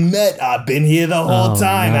Mr. Met. I've been here the whole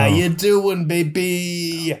time. no. How you doing,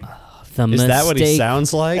 baby? Is that what he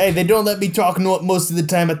sounds like? Hey, they don't let me talk most of the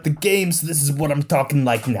time at the game, so this is what I'm talking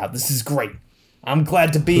like now. This is great. I'm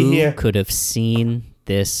glad to be Who here. could have seen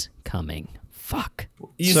this coming? Fuck.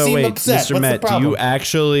 You so seem wait, upset. Mr. What's Met, the problem?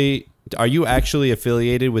 are you actually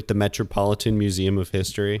affiliated with the Metropolitan Museum of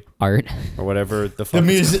History Art. or whatever the fuck?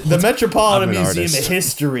 The Metropolitan I'm an Museum artist. of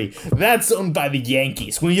History. That's owned by the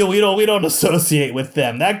Yankees. We don't associate with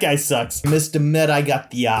them. That guy sucks. Mr. Met, I got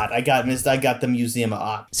the art. I got the Museum of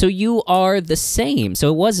Art. So you are the same. So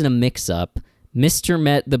it wasn't a mix-up. Mr.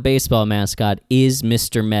 Met, the baseball mascot, is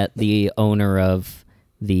Mr. Met, the owner of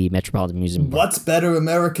the Metropolitan Museum of Art. What's better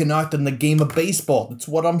American art than the game of baseball? That's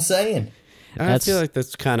what I'm saying. I feel like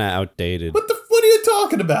that's kind of outdated. What are you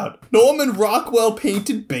talking about? Norman Rockwell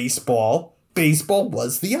painted baseball. Baseball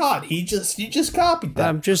was the art. He just copied that.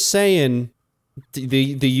 I'm just saying, the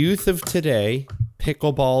youth of today,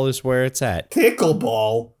 pickleball is where it's at.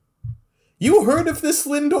 Pickleball. You heard of this,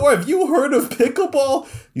 Lindor? Have you heard of pickleball?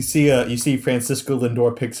 You see Francisco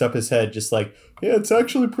Lindor picks up his head just like, yeah, it's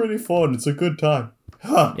actually pretty fun. It's a good time.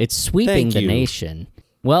 Huh. It's sweeping Thank the you. nation.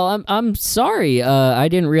 Well, I'm sorry. I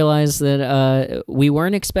didn't realize that we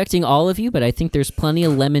weren't expecting all of you, but I think there's plenty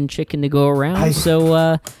of lemon chicken to go around.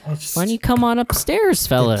 Why don't you come on upstairs,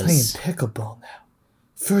 fellas? Playing pickleball now.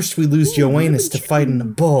 First we lose Joannis to fighting a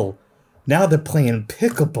bull. Now they're playing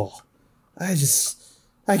pickleball.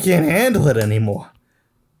 I can't handle it anymore.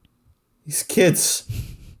 These kids,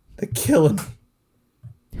 they're killing me.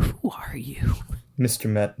 Who are you? Mr.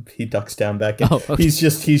 Met, he ducks down back in. Oh, okay. He's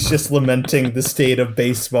just lamenting the state of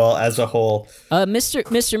baseball as a whole.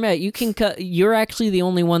 Mr. Met, you can you're actually the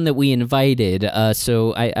only one that we invited.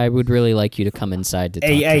 So I would really like you to come inside to talk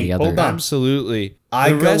to the other. hold on. Absolutely.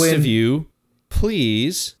 I the go rest in- of you,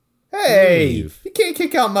 please. Hey, Leave. you can't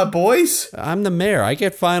kick out my boys. I'm the mayor. I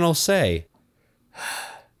get final say.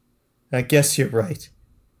 I guess you're right.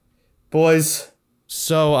 Boys,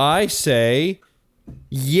 So I say,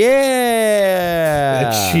 yeah.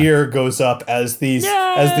 a cheer goes up as these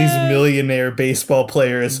millionaire baseball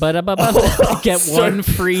players But get one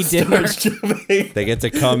free dinner. start jumping They get to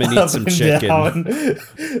come and eat up some and chicken. down.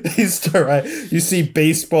 They start, you see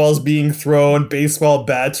baseballs being thrown, baseball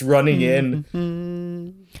bats running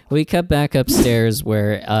in. We cut back upstairs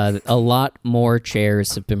where a lot more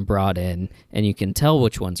chairs have been brought in, and you can tell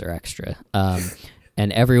which ones are extra.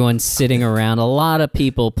 And everyone's sitting around. A lot of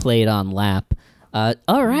people played on lap.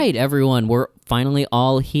 All right, everyone, we're finally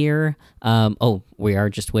all here. We are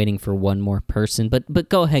just waiting for one more person, but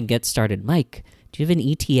go ahead, get started. Mike, Do you have an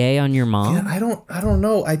ETA on your mom? Yeah, I don't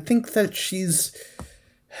know. I think that she's.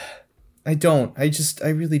 I don't. I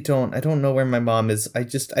really don't. I don't know where my mom is.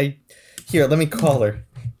 Here, let me call her.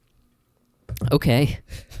 Okay.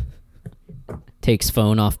 Takes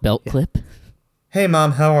phone off belt clip. Hey,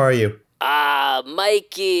 Mom, how are you?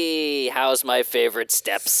 Mikey, how's my favorite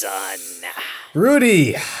stepson?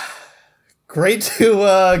 Rudy, great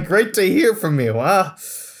to hear from you.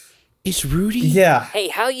 Is Rudy? Yeah. Hey,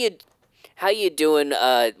 how you doing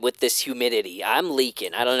with this humidity? I'm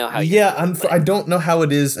leaking. I don't know how you. Yeah, I don't know how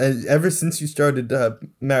it is. Ever since you started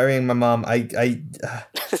marrying my mom, I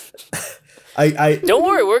Don't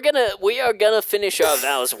worry, we are gonna finish our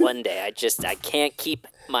vows one day. I can't keep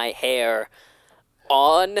my hair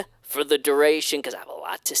on for the duration because I have a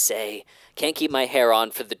lot to say. Can't keep my hair on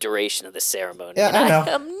for the duration of the ceremony. Yeah, and I know. I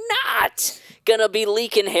am not gonna be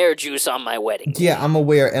leaking hair juice on my wedding day. Yeah, I'm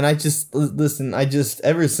aware, and listen.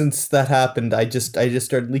 Ever since that happened, I just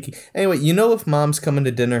started leaking. Anyway, you know if Mom's coming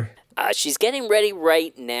to dinner? She's getting ready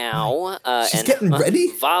right now. She's getting ready?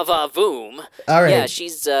 Va va voom. All right. Yeah,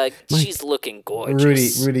 she's looking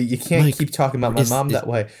gorgeous. Rudy, you can't Mike, keep talking about my mom that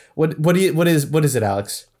way. What is it,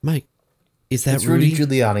 Alex? Mike, is that It's Rudy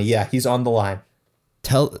Rudy? Giuliani. Yeah, he's on the line.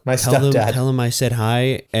 Tell My tell stepdad. him I said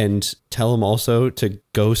hi, and tell him also to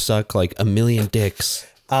go suck like a million dicks.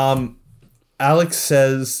 Alex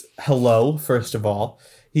says hello, first of all.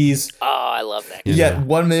 He's Oh, I love that. yet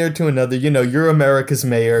one mayor to another. You know, you're America's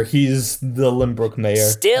mayor. He's the Limbrook mayor.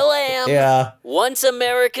 Still am. Yeah. Once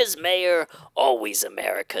America's mayor, always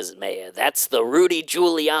America's mayor. That's the Rudy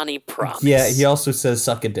Giuliani promise. Yeah, he also says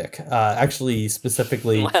suck a dick. Actually,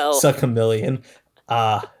 specifically, Well. suck a million.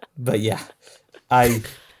 But yeah.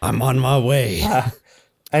 I'm on my way.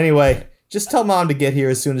 Anyway, just tell Mom to get here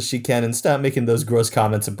as soon as she can and stop making those gross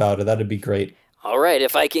comments about her. That'd be great. All right,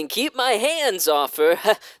 if I can keep my hands off her,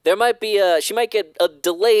 there might be she might get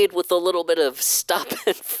delayed with a little bit of stop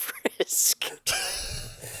and frisk.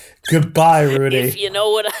 Goodbye, Rudy. If you know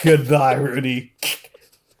what I Goodbye, Rudy.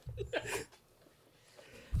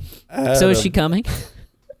 So is she coming?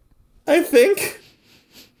 I think.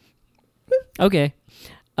 Okay.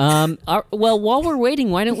 Well, while we're waiting,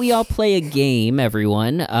 why don't we all play a game,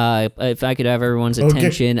 everyone? If I could have everyone's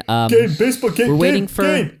attention. Game, baseball, game. we're waiting game, for-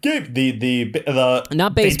 game. The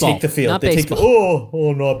Not baseball. They take the field. Not they baseball.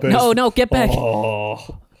 take. Not baseball. No, get back.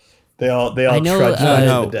 Oh, they all I know, trudge back,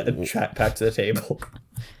 no. back to the table.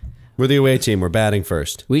 We're the away team. We're batting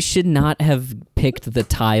first. We should not have picked the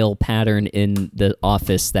tile pattern in the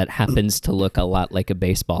office that happens to look a lot like a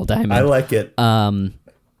baseball diamond. I like it.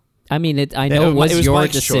 I mean, I know it was your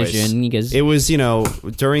Mike's decision choice. because It was,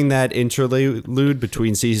 during that interlude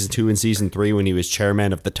between season 2 and season 3 when he was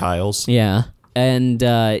chairman of the Tiles. yeah, and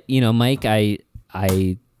Mike,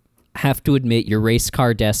 I have to admit your race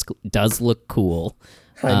car desk does look cool.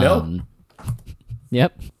 I know.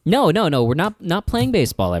 Yep. No, we're not playing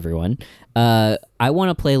baseball, everyone. I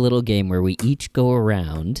want to play a little game where we each go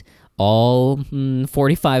around. All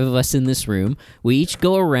 45 of us in this room, we each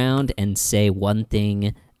go around and say one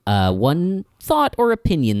thing, one thought or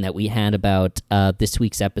opinion that we had about this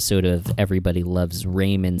week's episode of Everybody Loves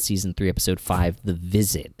Raymond, Season 3, Episode 5, The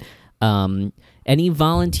Visit. Any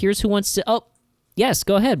volunteers who wants to... Oh, yes,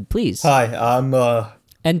 go ahead, please. Hi, I'm.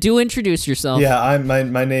 And do introduce yourself. Yeah, I'm.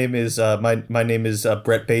 My name is. My name is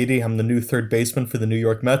Brett Beatty. I'm the new third baseman for the New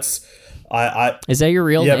York Mets. Is that your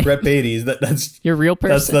real Yeah, name? Brett Beatty. That's Your real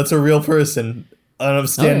person? That's a real person. And I'm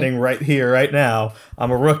standing right here, right now.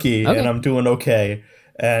 I'm a rookie, Okay. and I'm doing okay.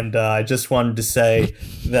 And I just wanted to say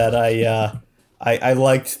that I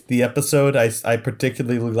liked the episode. I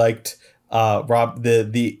particularly liked Rob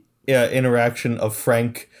the interaction of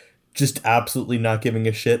Frank just absolutely not giving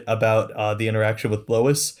a shit about the interaction with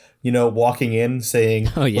Lois. Walking in saying,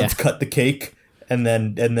 Oh, yeah. "Let's cut the cake." And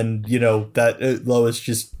then that Lois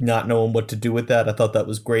just not knowing what to do with that. I thought that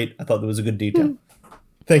was great. I thought that was a good detail.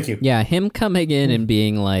 Thank you. Yeah, him coming in and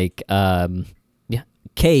being like,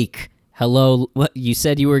 cake. Hello, what you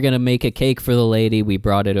said you were gonna make a cake for the lady. We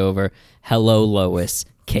brought it over. Hello, Lois.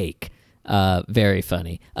 Cake. Very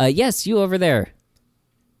funny. Yes, you over there.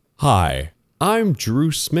 Hi, I'm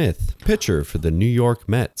Drew Smith, pitcher for the New York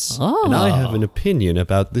Mets. And I have an opinion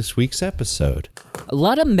about this week's episode. A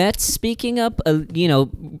lot of Mets speaking up.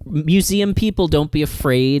 Museum people, don't be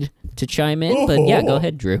afraid to chime in. But yeah, go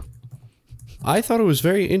ahead, Drew. I thought it was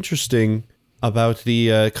very interesting about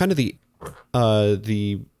the kind of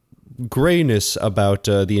the grayness about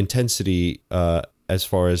the intensity as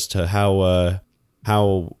far as to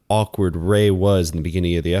how awkward Ray was in the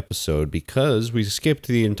beginning of the episode, because we skipped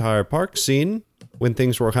the entire park scene when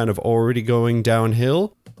things were kind of already going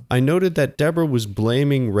downhill, I noted that Deborah was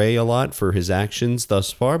blaming Ray a lot for his actions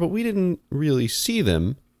thus far, but we didn't really see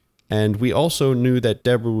them. And we also knew that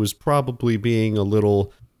Deborah was probably being a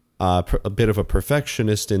little, a bit of a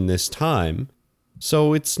perfectionist in this time.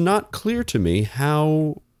 So it's not clear to me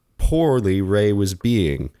how poorly Ray was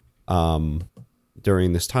being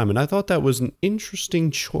during this time. And I thought that was an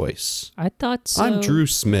interesting choice. I thought so. I'm Drew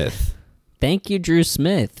Smith. Thank you, Drew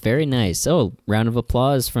Smith. Very nice. Oh, round of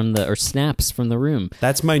applause or snaps from the room.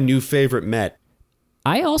 That's my new favorite Met.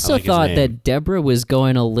 I also like his thought name. that Deborah was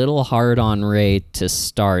going a little hard on Ray to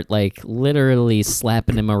start, like literally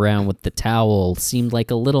slapping him around with the towel seemed like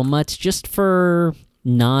a little much just for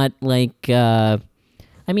not like, I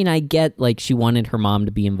mean, I get like she wanted her mom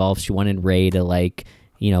to be involved. She wanted Ray to like,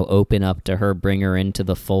 open up to her, bring her into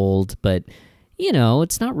the fold. But,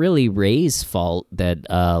 it's not really Ray's fault that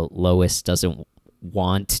Lois doesn't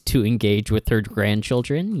want to engage with her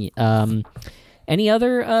grandchildren. Any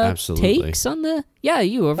other Absolutely. takes on the? Yeah,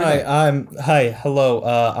 you over there. Hello.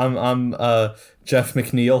 I'm Jeff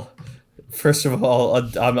McNeil. First of all,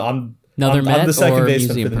 I'm Another Met the second or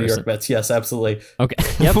baseman museum for the New person? York Mets. Yes, absolutely. Okay.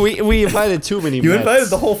 Yep. We invited too many You Mets. invited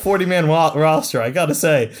the whole 40-man roster. I gotta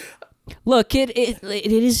say. Look, it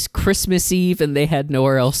is Christmas Eve and they had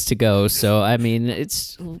nowhere else to go. So I mean,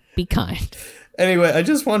 be kind. Anyway, I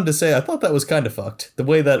just wanted to say I thought that was kind of fucked. The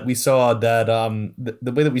way that we saw that,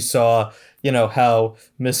 the way that we saw, how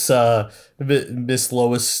Miss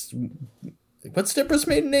Lois. What's Deborah's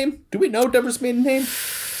maiden name? Do we know Deborah's maiden name?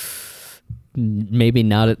 Maybe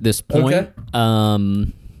not at this point. Okay.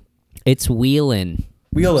 It's Wheelin.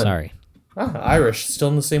 Wheelin. Sorry, Irish, still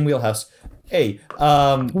in the same wheelhouse. Hey,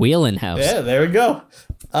 Wheelin House. yeah, there we go.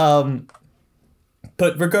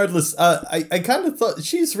 But regardless, I kind of thought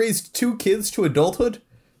she's raised 2 kids to adulthood,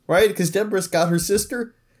 right? Because Deborah's got her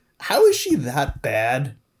sister. How is she that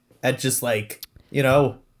bad at just like,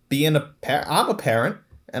 being a parent? I'm a parent,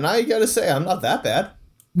 and I gotta say, I'm not that bad.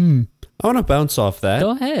 I want to bounce off that. Go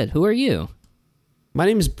ahead. Who are you? My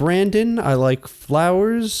name is Brandon. I like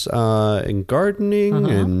flowers and gardening,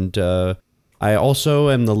 and I also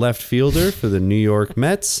am the left fielder for the New York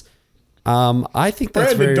Mets. I think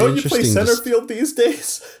that's Brandon, very don't you interesting. play center field these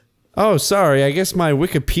days? Oh, sorry. I guess my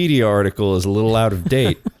Wikipedia article is a little out of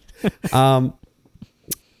date.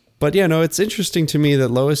 But yeah, no, it's interesting to me that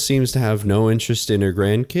Lois seems to have no interest in her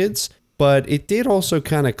grandkids. But it did also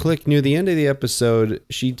kind of click near the end of the episode.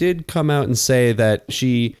 She did come out and say that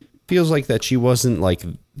she feels like that she wasn't like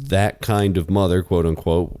that kind of mother, quote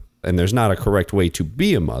unquote. And there's not a correct way to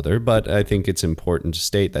be a mother, but I think it's important to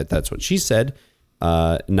state that that's what she said.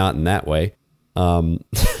 Not in that way. Well,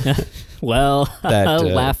 That,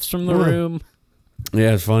 laughs from the room.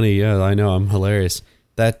 Yeah, it's funny. Yeah, I know. I'm hilarious.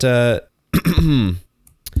 That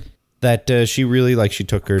she really like. She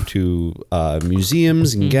took her to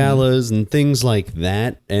museums and galas and things like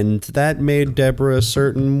that, and that made Deborah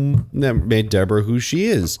who she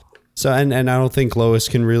is. So, and I don't think Lois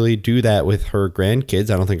can really do that with her grandkids.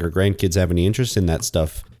 I don't think her grandkids have any interest in that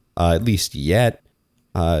stuff, at least yet.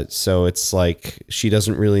 So it's like she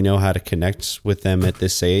doesn't really know how to connect with them at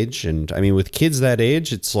this age. And I mean, with kids that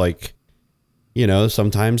age, it's like,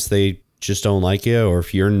 sometimes they just don't like you, or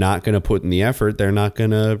if you're not going to put in the effort, they're not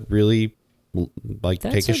going to really That's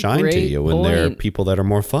take a a shine to great you when there are point. people that are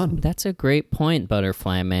more fun. That's a great point,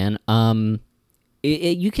 Butterfly Man.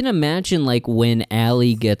 You can imagine like when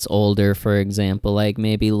Allie gets older, for example, like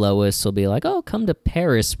maybe Lois will be like, "Oh, come to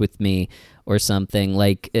Paris with me," or something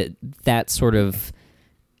like that. Sort of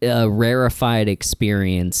rarefied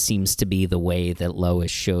experience seems to be the way that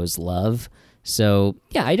Lois shows love. So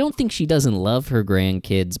yeah, I don't think she doesn't love her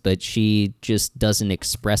grandkids, but she just doesn't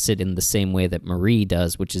express it in the same way that Marie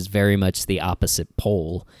does, which is very much the opposite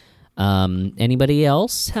pole. Anybody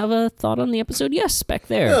else have a thought on the episode? Yes, back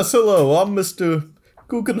there. Yes, hello. I'm Mr.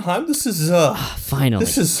 Guggenheim. This is Finally,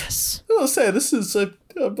 This is. yes. I'll say this is a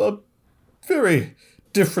very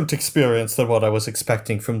different experience than what I was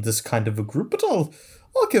expecting from this kind of a group, but I'll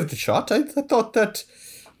give it a shot. I thought that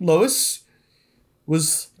Lois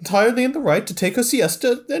was entirely in the right to take her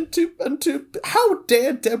siesta and to how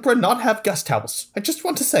dare Deborah not have guest towels? I just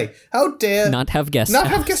want to say, how dare Not have guest not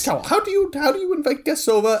towels. have guest towel? How do you invite guests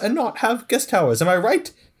over and not have guest towels? Am I right?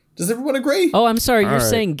 Does everyone agree? Oh, I'm sorry. You're right.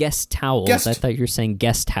 saying guest towels. Guest- I thought you were saying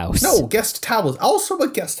guest house. No, guest towels. Also a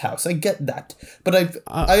guest house. I get that. But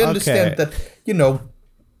I understand okay. that,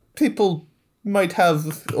 people might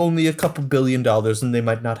have only a couple $1 billion and they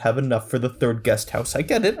might not have enough for the 3rd guest house. I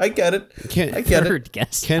get it. I get it. I get it. Third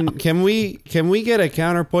guest. Can we get a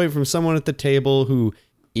counterpoint from someone at the table who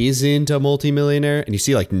isn't a multimillionaire? And you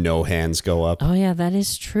see like no hands go up. Oh yeah, that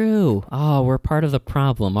is true. Oh, we're part of the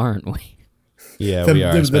problem, aren't we? Yeah, The- we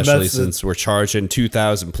are, the especially Mets- since we're charging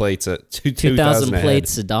 2,000 plates at 2,000 a head.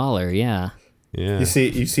 plates $1. Yeah. Yeah. You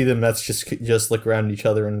see the Mets just look around each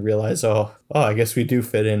other and realize, oh, I guess we do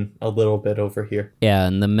fit in a little bit over here. Yeah,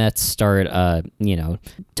 and the Mets start,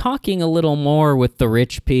 talking a little more with the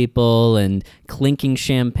rich people and clinking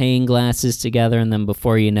champagne glasses together. And then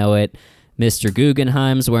before you know it, Mr.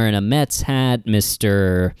 Guggenheim's wearing a Mets hat.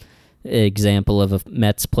 Mr. Example of a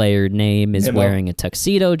Mets player name is Hey, Mo. wearing a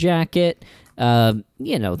tuxedo jacket. They're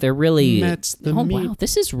really... Mets the oh, meat. wow,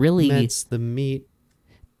 this is really... Mets the meat.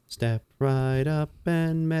 Step right up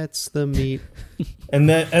and Mets the meat. And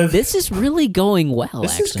then This is really going well,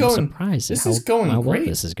 This actually. is going- I'm surprised at this is going how well great.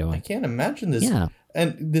 this is I going. can't imagine this. Yeah.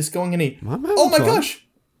 And this going any. I'm having Oh my fun. gosh,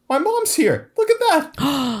 my mom's here. Look at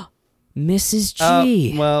that. Mrs.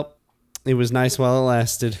 G. Well, it was nice while it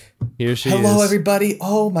lasted. Here she Hello, is. everybody.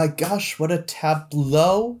 Oh my gosh, what a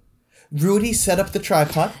tableau. Rudy set up the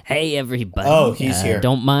tripod. Hey, everybody. Oh, he's here.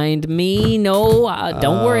 Don't mind me. No,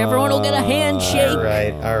 don't worry. Everyone will get a handshake.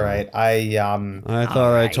 All right. I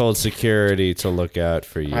thought I told security to look out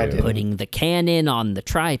for you. I did. Putting the cannon on the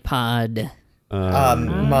tripod.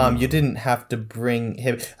 Mom, you didn't have to bring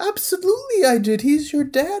him. Absolutely, I did. He's your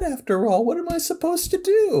dad after all. What am I supposed to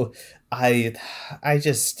do? He's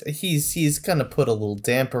gonna put a little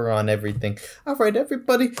damper on everything. All right,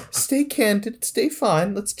 everybody, stay candid, stay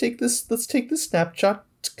fine. Let's take this snapshot.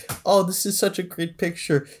 Oh, this is such a great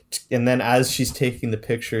picture. And then as she's taking the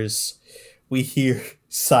pictures, we hear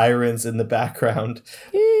sirens in the background,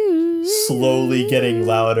 slowly getting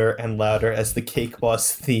louder and louder as the Cake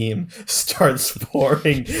Boss theme starts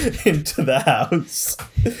pouring into the house.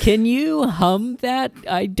 Can you hum that?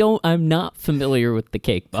 I'm not familiar with the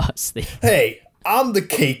Cake Boss thing. Hey, I'm the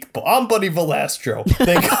Cake Boss. I'm Buddy Velastro.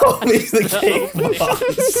 They call me the Cake Boss.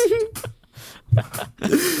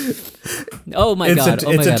 Oh my It's god. a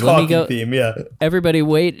Let me talking go. theme, yeah. Everybody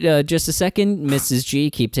wait just a second. Mrs. G,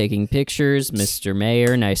 keep taking pictures. Mr.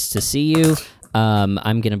 Mayor, nice to see you. I'm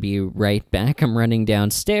going to be right back. I'm running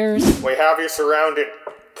downstairs. We have you surrounded.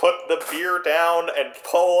 Put the beer down and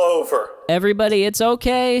pull over. Everybody, it's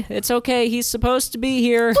okay. It's okay. He's supposed to be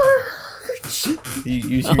here.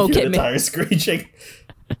 You Okay, hear the tires screeching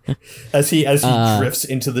as he drifts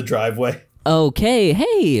into the driveway. Okay,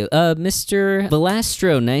 hey, Mr.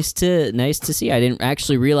 Velastro, nice to see you. I didn't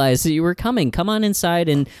actually realize that you were coming. Come on inside,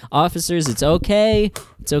 and officers, it's okay.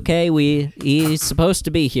 It's okay. He's supposed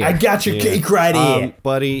to be here. I got your cake right here.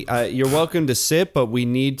 Buddy, you're welcome to sit, but we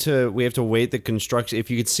have to wait the construction. If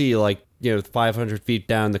you could see, 500 feet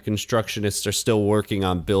down, the constructionists are still working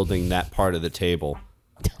on building that part of the table.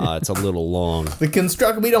 It's a little long. The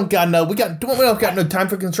construction. We don't got no time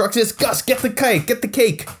for construction. It's Gus. Get the cake. Get the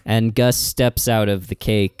cake. And Gus steps out of the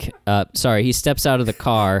cake. He steps out of the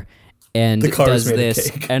car and The car is does made of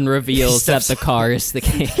this cake. and reveals that the car is the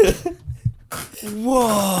cake.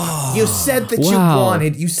 You said that Wow.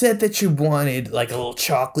 you said that you wanted like a little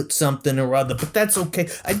chocolate something or other, but that's okay.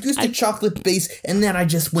 I used a chocolate base, and then I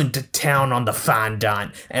just went to town on the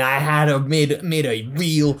fondant, and I had made a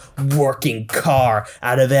real working car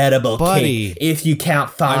out of edible Buddy, cake. If you count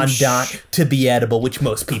fondant to be edible, which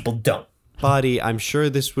most people don't. Buddy, I'm sure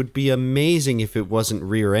this would be amazing if it wasn't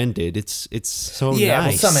rear-ended. It's so Yeah,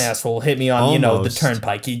 nice. well, some asshole hit me on the Almost.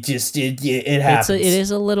 turnpike. It happens. It is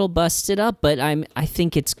a little busted up, but I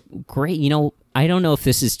think it's great. I don't know if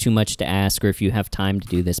this is too much to ask or if you have time to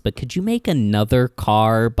do this, but could you make another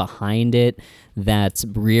car behind it that's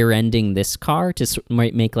rear-ending this car to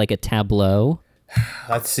make like a tableau?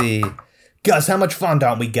 Let's see, Gus, how much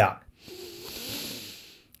fondant we got?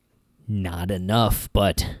 Not enough,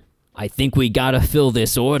 but I think we gotta fill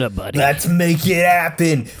this order, buddy. Let's make it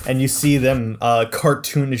happen. And you see them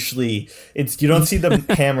cartoonishly. You don't see them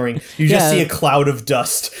hammering. You just Yeah. see a cloud of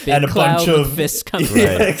dust Big and a cloud bunch with of fists coming.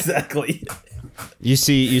 Yeah, Right. exactly. You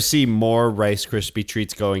see more Rice Krispie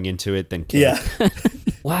treats going into it than cake. Yeah.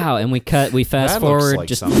 Wow, and we fast That looks forward like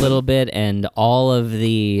just something. a little bit, and all of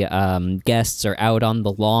the guests are out on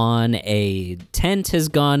the lawn. A tent has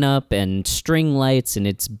gone up, and string lights, and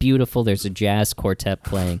it's beautiful. There's a jazz quartet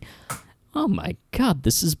playing. Oh my God,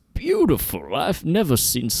 this is beautiful! I've never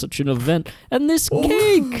seen such an event, and this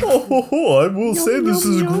cake. I will say this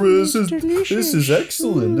is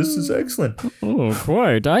excellent. This is excellent. Oh,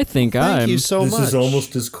 quite. I think Thank you so This much. is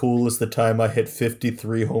almost as cool as the time I hit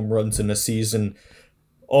 53 home runs in a season.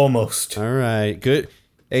 Almost. All right, good.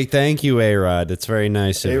 Hey, thank you, A-Rod. That's very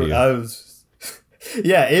nice of you.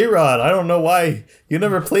 Yeah, A-Rod, I don't know why you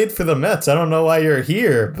never played for the Mets. I don't know why you're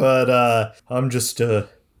here, but I'm just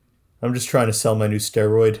trying to sell my new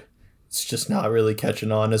steroid. It's just not really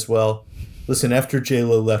catching on as well. Listen, after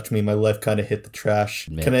J-Lo left me, my life kind of hit the trash.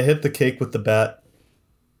 Can I hit the cake with the bat?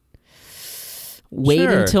 Wait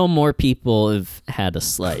Sure. until more people have had a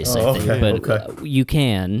slice, I think. okay, But okay. you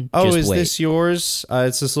can. Oh, just is wait. this yours?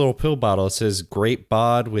 It's this little pill bottle. It says "Great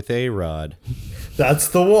Bod with A-Rod." That's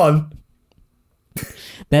the one.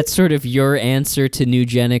 That's sort of your answer to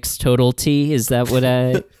Nugenics Total T? Is that what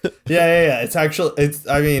I... Yeah. It's actually,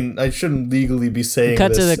 I mean, I shouldn't legally be saying Cut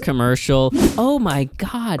this. to the commercial. Oh my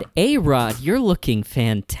God, A-Rod, you're looking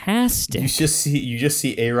fantastic. You just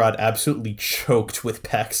see A-Rod absolutely choked with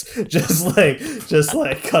pecs. just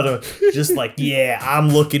like, yeah, I'm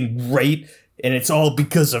looking great, and it's all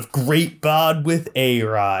because of Great Bod with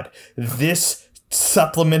A-Rod. This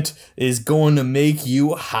supplement is going to make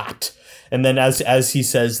you hot. And then as he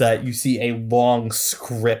says that, you see a long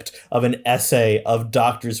script of an essay of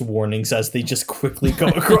doctor's warnings as they just quickly go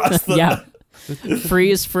across the... Yeah.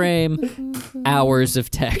 Freeze frame, hours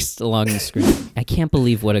of text along the screen. I can't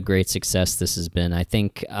believe what a great success this has been. I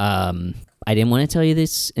think I didn't want to tell you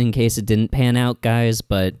this in case it didn't pan out, guys,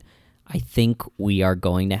 but I think we are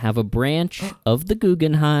going to have a branch of the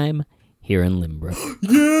Guggenheim here in Limbrook.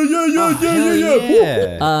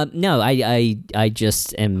 Yeah. No, I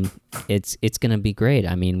just am. It's gonna be great.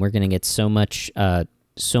 I mean, we're gonna get so much.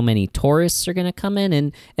 So many tourists are gonna come in,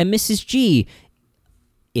 and Mrs. G,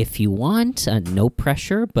 if you want, no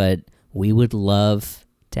pressure, but we would love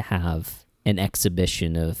to have an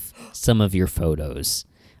exhibition of some of your photos.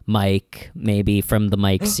 Mike, maybe from the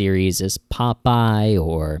Mike series as Popeye,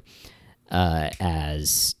 or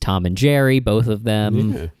as Tom and Jerry, both of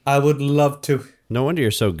them. Yeah. I would love to. No wonder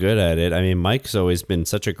you're so good at it. I mean, Mike's always been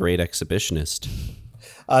such a great exhibitionist.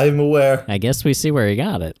 I'm aware. I guess we see where he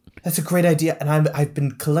got it. That's a great idea, and I've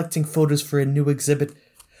been collecting photos for a new exhibit.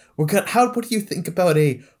 What do you think about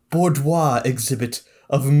a boudoir exhibit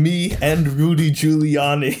of me and Rudy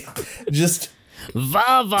Giuliani? Just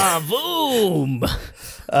Va va voom!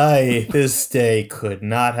 this day could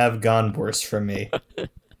not have gone worse for me.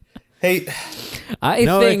 Hey, I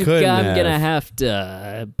No, it think couldn't I'm gonna have. have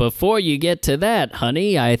to. Before you get to that,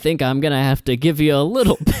 honey, I think I'm gonna have to give you a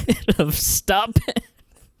little bit of stop.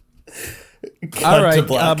 cut All to right,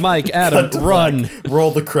 black. Mike, Adam, Cut to run. black.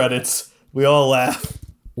 Roll the credits. We all laugh.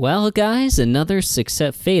 Well, guys, another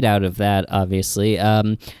success. Fade out of that, obviously.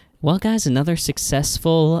 Well, guys, another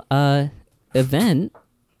successful event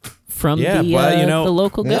from Yeah, the well, you know- the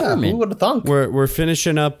local Yeah, who government. would have thunk? We're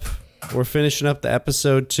finishing up. We're finishing up the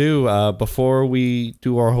episode too. Before we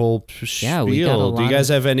do our whole Yeah, we got a spiel, do you lot guys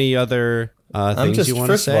have any other things you want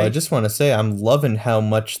to first of all, say? I just want to say I'm loving how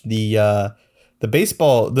much the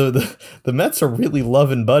baseball the Mets are really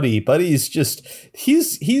loving Buddy. Buddy's just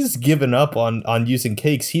he's given up on using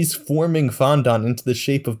cakes. He's forming fondant into the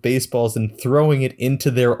shape of baseballs and throwing it into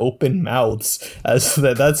their open mouths. As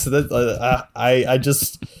I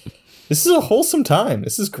just this is a wholesome time.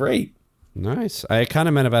 This is great. Nice. I kind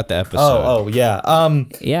of meant about the episode. Oh yeah.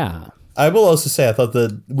 Yeah. I will also say I thought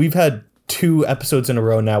that we've had 2 episodes in a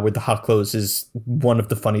row now where the hot close is one of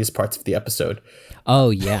the funniest parts of the episode.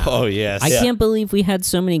 Oh yeah. Oh yes. I can't believe we had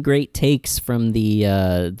so many great takes from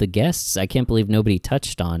the guests. I can't believe nobody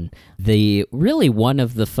touched on the really one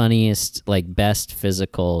of the funniest, like, best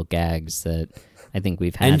physical gags that I think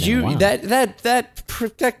we've had. And in a you while. that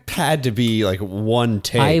had to be like one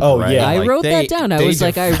take. I, right? yeah. I Like, wrote they- that down. I they was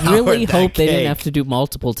like, I devoured really that hope they didn't cake. have to do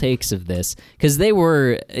multiple takes of this, because they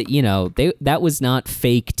were, that was not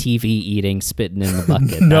fake TV eating, spitting in the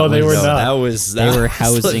bucket. No, That they were was- not. That was They were was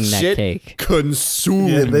housing that legit cake. Consumed.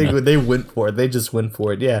 Yeah, they went for it. They just went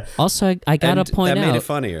for it. Yeah. Also, I gotta And point that out, made it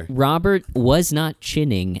funnier. Robert was not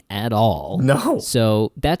chinning at all. No.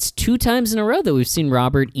 So that's 2 times in a row that we've seen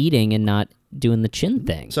Robert eating and not doing the chin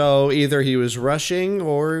thing. So either he was rushing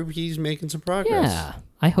or he's making some progress. Yeah,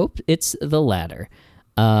 I hope it's the latter.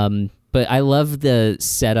 But I love the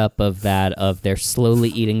setup of that, of they're slowly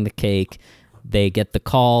eating the cake. They get the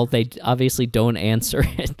call. They obviously don't answer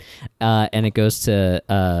it. And it goes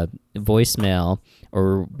to voicemail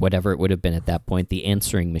or whatever it would have been at that point, the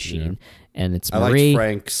answering machine. And it's I Marie. liked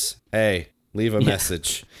Frank's. Hey, leave a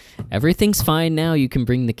message. Everything's fine now. You can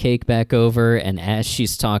bring the cake back over. And as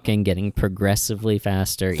she's talking, getting progressively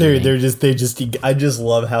faster. eating. I just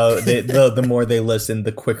love how the more they listen,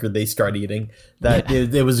 the quicker they start eating.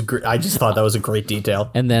 It was great. I just thought that was a great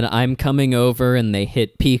detail. And then I'm coming over and they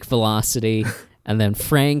hit peak velocity. And then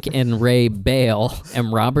Frank and Ray bail.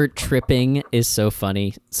 And Robert tripping is so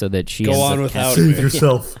funny, so that she Go ends on up without Save me.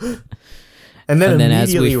 yourself. And then And then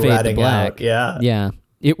as we immediately fade to ratting black. out. Yeah. Yeah.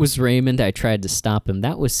 It was Raymond. I tried to stop him.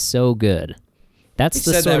 That was so good. That's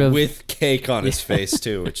He the said sort that of with cake on his face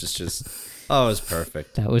too, which is just it was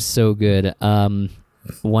perfect. that was so good.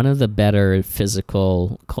 one of the better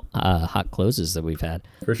physical hot closes that we've had.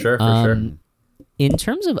 For sure, for sure. In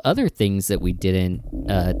terms of other things that we didn't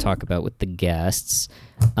talk about with the guests,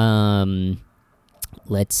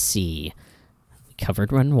 let's see. We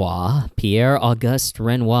covered Renoir, Pierre-Auguste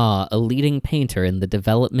Renoir, a leading painter in the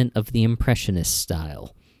development of the Impressionist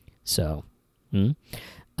style. So,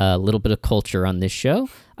 a little bit of culture on this show.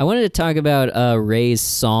 I wanted to talk about Ray's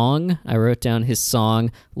song. I wrote down his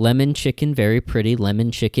song, Lemon Chicken, very pretty.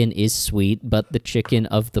 Lemon chicken is sweet, but the chicken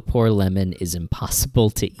of the poor lemon is impossible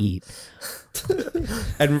to eat.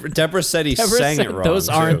 And Deborah said he sang it wrong. Those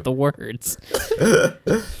too. aren't the words.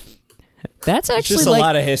 That's actually Just a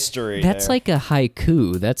lot of history. That's there. like a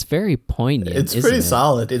haiku. That's very poignant. It's isn't pretty it?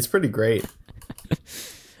 solid. It's pretty great.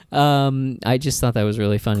 I just thought that was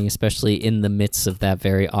really funny, especially in the midst of that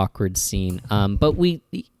very awkward scene. But we,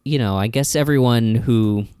 I guess everyone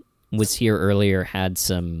who was here earlier had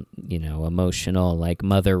some, emotional, like,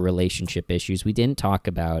 mother relationship issues. We didn't talk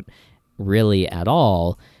about really at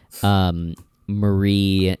all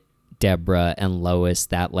Marie, Deborah, and Lois,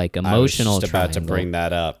 that, like, emotional I was just about to triangle. bring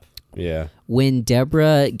that up. Yeah. When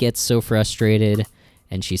Deborah gets so frustrated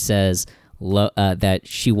and she says that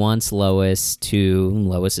she wants Lois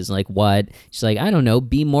is like, what? She's like, I don't know,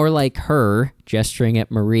 be more like her, gesturing at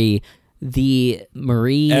Marie.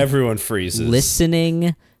 Everyone freezes.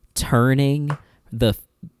 Listening, turning, the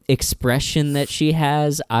expression that she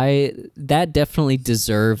has, that definitely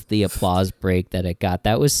deserved the applause break that it got.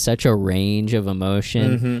 That was such a range of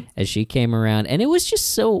emotion as she came around. And it was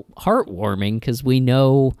just so heartwarming because we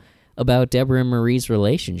know about Deborah and Marie's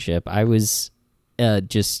relationship. I was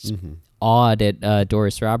just awed at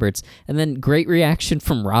Doris Roberts, and then great reaction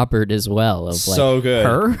from Robert as well. Of like, so good.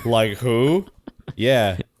 Her? Like who?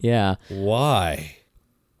 Yeah. Yeah. Why?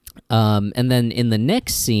 And then in the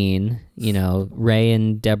next scene, Ray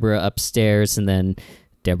and Deborah upstairs, and then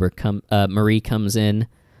Marie comes in.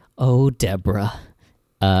 Oh, Deborah.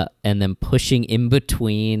 And then pushing in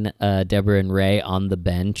between Deborah and Ray on the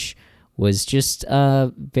bench was just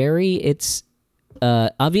obviously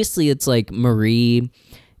it's like Marie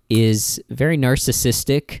is very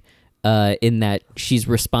narcissistic in that she's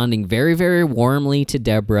responding very, very warmly to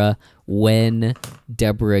Deborah when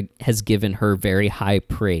Deborah has given her very high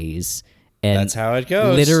praise. And That's how it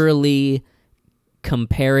goes. Literally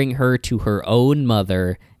comparing her to her own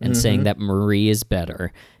mother and saying that Marie is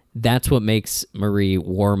better. That's what makes Marie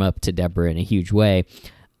warm up to Deborah in a huge way.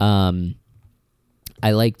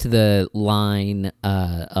 I liked the line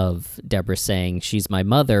of Deborah saying, she's my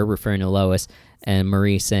mother, referring to Lois, and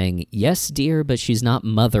Marie saying, yes, dear, but she's not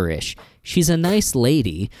motherish. She's a nice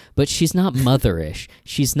lady, but she's not motherish.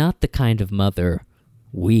 She's not the kind of mother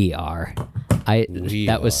we are.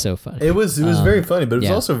 That was so funny. It was very funny, but it was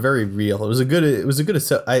yeah. also very real. It was a good.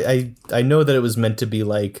 I know that it was meant to be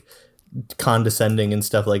like condescending and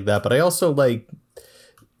stuff like that, but I also like.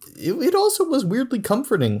 It also was weirdly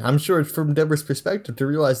comforting, I'm sure, from Deborah's perspective, to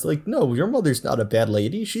realize, like, no, your mother's not a bad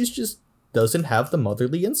lady. She's just doesn't have the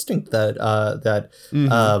motherly instinct that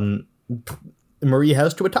Marie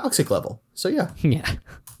has to a toxic level. So yeah. Yeah.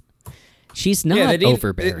 She's not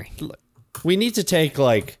overbearing. We need to take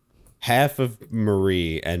like half of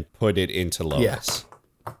Marie and put it into Lois.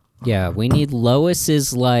 Yeah, we need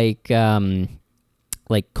Lois's like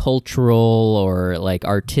cultural or like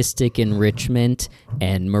artistic enrichment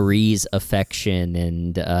and Marie's affection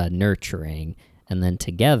and nurturing. And then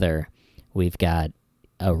together we've got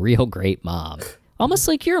a real great mom. Almost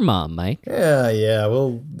like your mom, Mike. Yeah.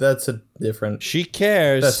 Well, that's a different. She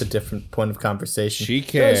cares. That's a different point of conversation. She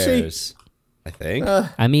cares. I think.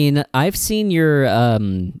 I mean, I've seen your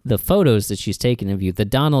the photos that she's taken of you. The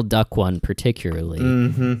Donald Duck one, particularly.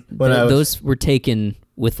 Mm-hmm. Those were taken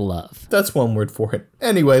with love. That's one word for it.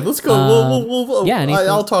 Anyway, let's go. We'll yeah,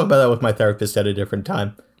 I'll talk about that with my therapist at a different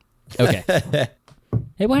time. Okay.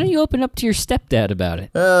 Hey, why don't you open up to your stepdad about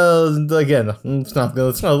it? Again, it's not.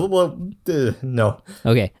 No.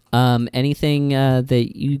 Okay. Anything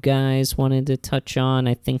that you guys wanted to touch on?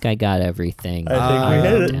 I think I got everything. I think we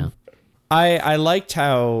hit it. Down. I liked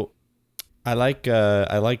how I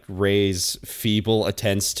liked Ray's feeble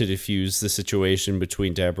attempts to diffuse the situation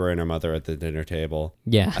between Deborah and her mother at the dinner table.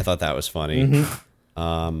 Yeah. I thought that was funny.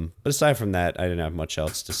 But aside from that, I didn't have much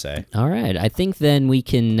else to say. All right. I think then we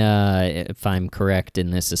can, if I'm correct in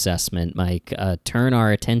this assessment, Mike, turn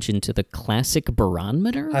our attention to the classic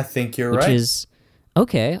barometer. I think you're which right. is,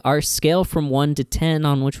 okay, our scale from 1 to 10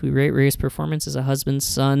 on which we rate Ray's performance as a husband,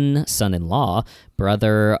 son, son-in-law,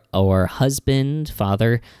 brother, or husband,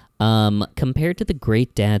 father, compared to the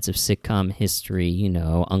great dads of sitcom history,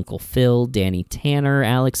 Uncle Phil, Danny Tanner.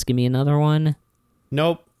 Alex, give me another one.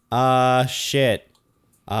 Nope. Shit.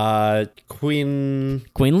 Queen.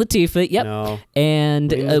 Queen Latifah, yep. No. And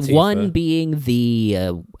Queen Latifah. one being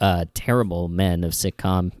the terrible men of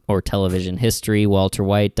sitcom or television history, Walter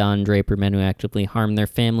White, Don Draper, men who actively harm their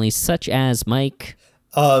families, such as Mike.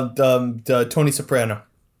 Tony Soprano.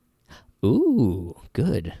 Ooh,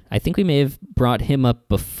 good. I think we may have brought him up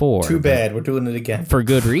before. Too bad. We're doing it again. For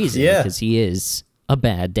good reason, Yeah. because he is a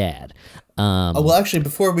bad dad. Well, actually,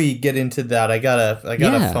 before we get into that, I got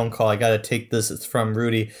Yeah. a phone call. I gotta take this. It's from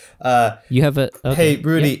Rudy. You have a... Okay. Hey,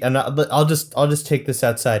 Rudy, and I'll just take this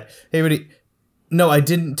outside. Hey, Rudy. No, I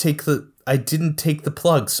didn't take the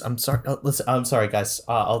plugs. I'm sorry. Oh, listen, I'm sorry, guys.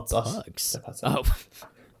 I'll Plugs. step outside. Oh.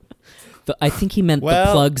 I think he meant the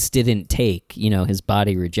Well- plugs didn't take. His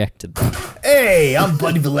body rejected them. Hey, I'm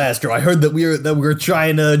Buddy Velastro. I heard that we're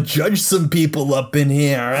trying to judge some people up in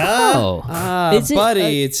here. Huh? Oh. Is it-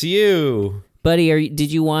 Buddy, it's you. Buddy,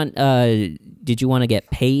 did you want to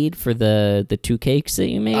get paid for the 2 cakes that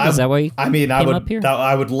you made? Is that why you I mean, came up here?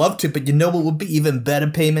 I would love to, but you know what would be even better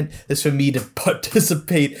payment is for me to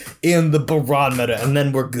participate in the barometer, and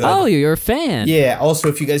then we're good. Oh, you're a fan. Yeah. Also,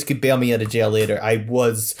 if you guys could bail me out of jail later, I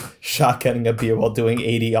was shotgunning a beer while doing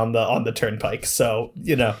 80 on the turnpike. So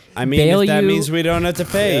I mean, Bail if that you- means we don't have to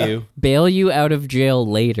pay you. Bail you out of jail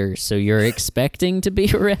later, so you're expecting to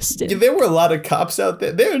be arrested. Yeah, there were a lot of cops out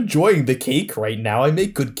there. They're enjoying the cake right now. I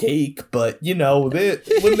make good cake, but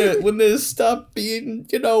when they stop being,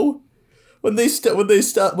 when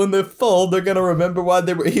they're full, they're gonna remember why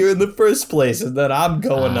they were here in the first place, and then I'm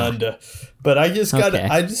going under. But I just gotta,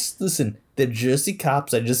 Okay. listen. They're Jersey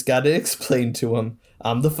cops. I just gotta explain to them.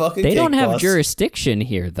 I'm the fucking. They cake don't have boss. jurisdiction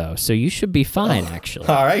here, though, so you should be fine, actually.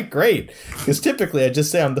 All right, great. Because typically I just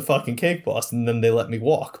say I'm the fucking cake boss, and then they let me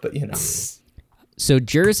walk. But So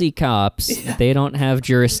Jersey cops, they don't have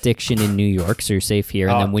jurisdiction in New York, so you're safe here.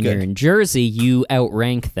 And Oh, then when good. you're in Jersey, you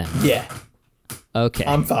outrank them. yeah, Okay.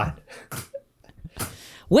 I'm fine.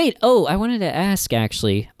 Wait, I wanted to ask,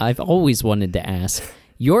 actually. I've always wanted to ask.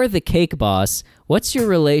 You're the cake boss. What's your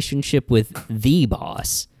relationship with the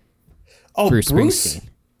boss, Oh, Bruce Bruce. Springsteen?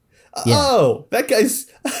 Yeah. Oh, that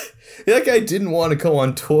guy didn't want to go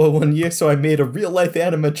on tour one year, so I made a real life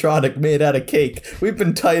animatronic made out of cake. We've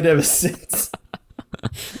been tight ever since.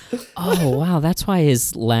 Oh, wow. That's why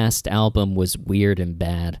his last album was weird and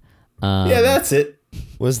bad. Yeah, that's it.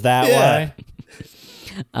 Was that Yeah.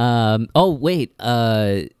 why? Oh, wait.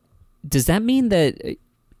 Does that mean that...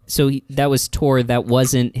 that was tour that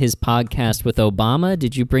wasn't his podcast with Obama?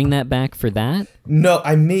 Did you bring that back for that? No,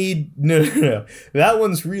 no. That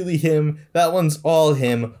one's really him. That one's all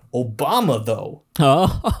him. Obama, though.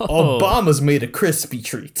 Oh. Obama's made of crispy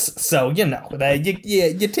treats. So,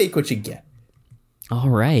 you take what you get. All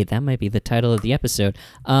right. That might be the title of the episode.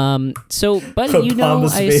 Buddy,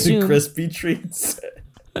 Obama's I made of assume... crispy treats.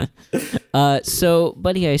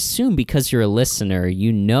 Buddy, I assume because you're a listener,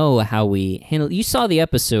 you know how we handle. You saw the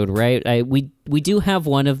episode, right? We do have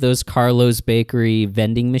one of those Carlo's Bakery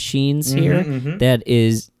vending machines here. That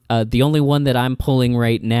is the only one that I'm pulling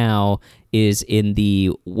right now is in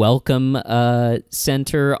the Welcome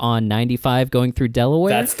Center on 95 going through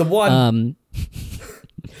Delaware. That's the one.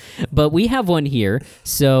 But we have one here,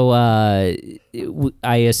 so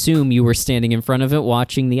I assume you were standing in front of it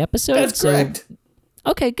watching the episode. That's correct.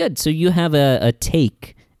 Okay, good. So you have a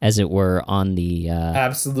take, as it were, on the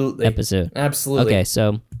Absolutely. episode. Absolutely. Okay,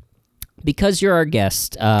 so because you're our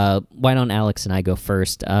guest, why don't Alex and I go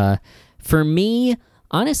first? For me,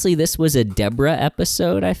 honestly, this was a Deborah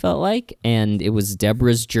episode, I felt like, and it was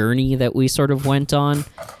Deborah's journey that we sort of went on.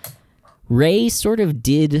 Ray sort of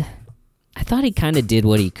did... I thought he kind of did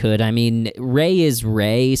what he could. I mean, Ray is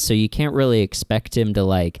Ray, so you can't really expect him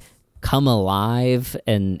to, come alive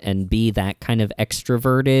and be that kind of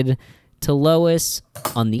extroverted to Lois.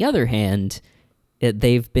 On the other hand,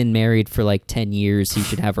 they've been married for 10 years. He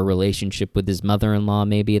should have a relationship with his mother-in-law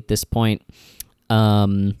maybe at this point.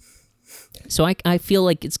 So I feel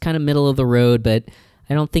like it's kind of middle of the road, but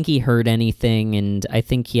I don't think he heard anything, and I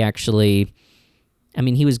think he actually... I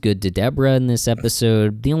mean, he was good to Deborah in this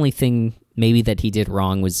episode. The only thing maybe that he did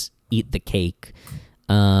wrong was eat the cake.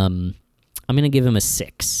 I'm going to give him a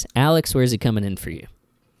 6. Alex, where's he coming in for you?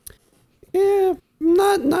 Yeah,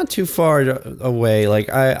 not too far away.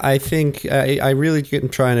 I think I really am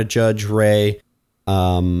trying to judge Ray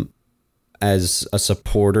as a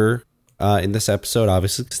supporter in this episode,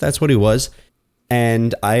 obviously, because that's what he was.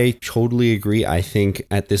 And I totally agree. I think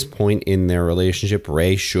at this point in their relationship,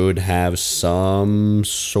 Ray should have some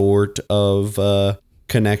sort of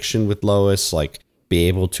connection with Lois, be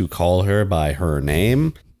able to call her by her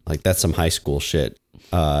name. That's some high school shit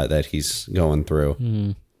that he's going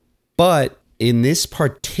through. But in this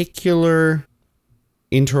particular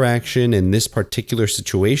interaction in this particular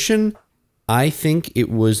situation, I think it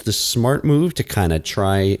was the smart move to kind of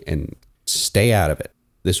try and stay out of it.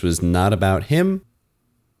 This was not about him.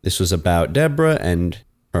 This was about Deborah and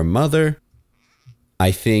her mother.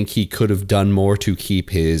 I think he could have done more to keep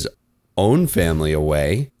his own family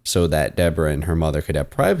away so that Deborah and her mother could have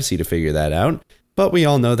privacy to figure that out. But we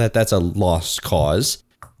all know that that's a lost cause.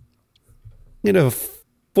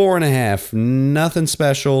 4.5, nothing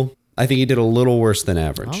special. I think he did a little worse than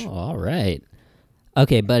average. Oh, all right.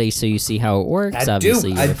 Okay, buddy, so you see how it works. I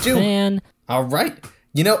Obviously, do. you're I a do. fan. All right.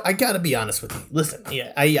 I gotta be honest with you. Listen,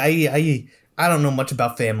 yeah, I don't know much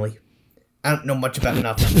about family. I don't know much about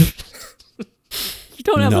nothing. You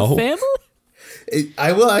don't have No. a family?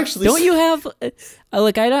 I will actually. Don't you have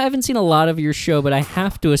I haven't seen a lot of your show, but I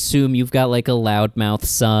have to assume you've got like a loudmouth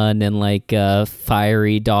son and like a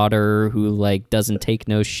fiery daughter who like doesn't take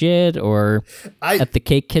no shit, or at the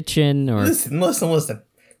cake kitchen, or Listen.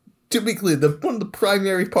 To be clear, one of the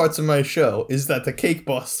primary parts of my show is that the cake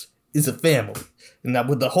boss is a family, and that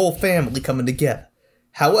with the whole family coming together.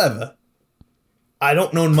 However, I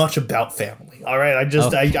don't know much about family. All right,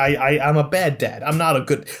 I'm a bad dad. I'm not a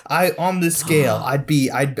good. On this scale, I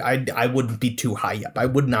wouldn't be too high up. I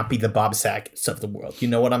would not be the Bob Saget of the world. You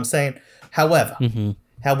know what I'm saying? However,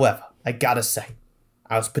 I gotta say,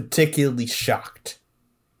 I was particularly shocked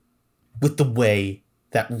with the way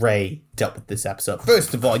that Ray dealt with this episode.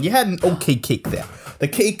 First of all, you had an okay cake there. The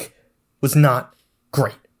cake was not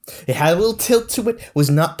great. It had a little tilt to it, was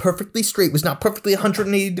not perfectly straight, was not perfectly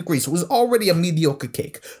 180 degrees. It was already a mediocre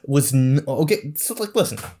cake. Okay, so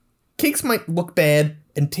listen, cakes might look bad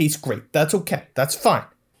and taste great. That's okay. That's fine.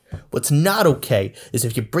 What's not okay is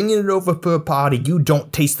if you're bringing it over for a party, you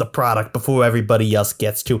don't taste the product before everybody else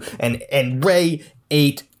gets to. And Ray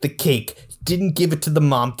ate the cake. Didn't give it to the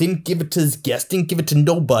mom, didn't give it to his guest, didn't give it to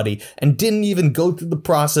nobody, and didn't even go through the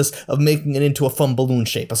process of making it into a fun balloon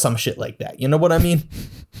shape or some shit like that. You know what I mean?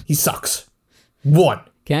 He sucks. 1.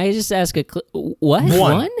 can I just ask what?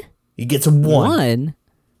 1. He gets a 1. 1?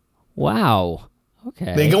 Wow.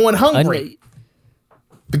 Okay. They're going hungry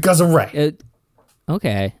because of Ray.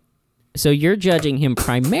 Okay. So you're judging him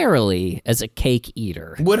primarily as a cake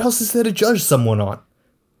eater. What else is there to judge someone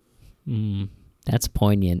on? That's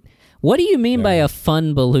poignant. What do you mean by a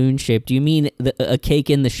fun balloon shape? Do you mean a cake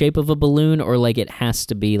in the shape of a balloon, or like it has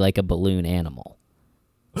to be like a balloon animal?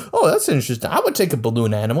 Oh, that's interesting. I would take a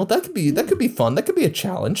balloon animal. That could be fun. That could be a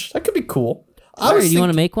challenge. That could be cool. Do you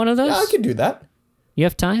want to make one of those? Yeah, I can do that. You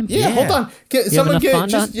have time? Yeah, hold on.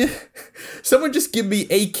 Someone just give me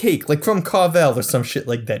a cake, like from Carvel or some shit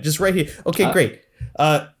like that. Just right here. Okay, great.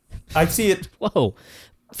 I see it. Whoa.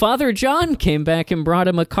 Father John came back and brought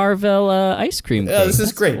him a Carvel ice cream cake. Yeah, this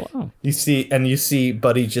is great. Wow. You see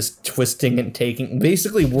Buddy just twisting and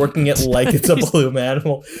basically working it like it's a balloon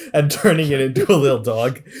animal and turning it into a little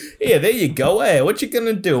dog. Yeah, there you go. Hey, what you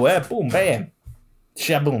gonna do? Boom, bam.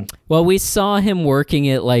 Shaboom. Well, we saw him working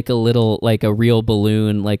it like a real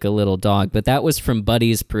balloon, like a little dog, but that was from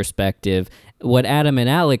Buddy's perspective. What Adam and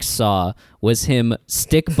Alex saw was him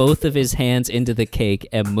stick both of his hands into the cake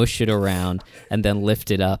and mush it around and then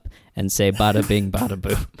lift it up and say bada bing, bada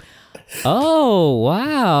boom. Oh,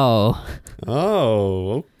 wow.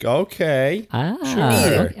 Oh, okay.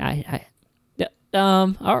 Sure.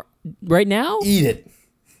 Right now? Eat it.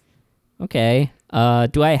 Okay.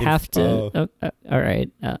 Do I have to? All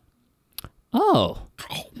right.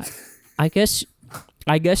 I guess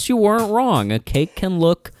you weren't wrong. A cake can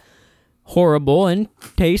look horrible and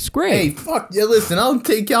taste great. Hey, fuck yeah! Listen, I'll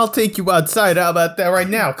take you outside. How about that right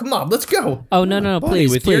now? Come on, let's go. Oh no, Buddy,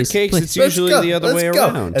 please, with please, your cakes, please. it's usually the other way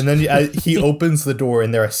around. And then he opens the door,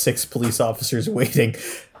 and there are 6 police officers waiting.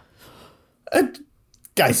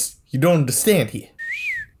 Guys, you don't understand here.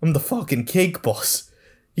 I'm the fucking cake boss.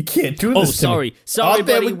 You can't do this to me. Sorry,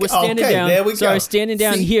 buddy. We're standing down. There we Sorry, go. standing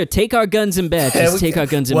down. See? Here, take our guns and badges. Take our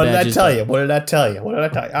guns and What badges. did I tell you?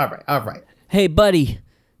 All right. Hey, buddy,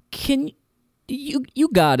 can you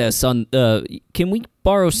got us on? Can we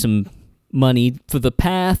borrow some money for the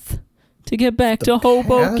path to get back to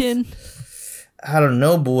Hoboken? I don't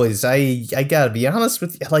know, boys. I gotta be honest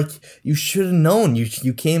with you. Like, you should have known.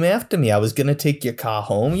 You came after me. I was gonna take your car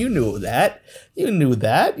home. You knew that.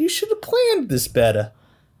 You should have planned this better.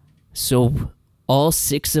 So, all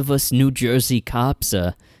 6 of us New Jersey cops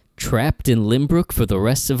are trapped in Limbrook for the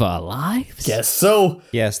rest of our lives? Guess so.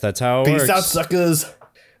 Yes, that's how it Peace works. out, suckers.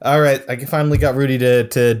 All right, I finally got Rudy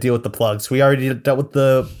to deal with the plugs. We already dealt with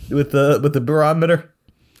the barometer.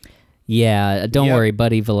 Yeah, don't worry,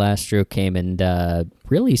 Buddy Velastro came and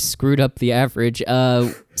really screwed up the average.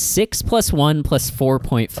 6 + 1 +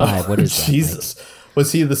 4.5. What is that? Jesus.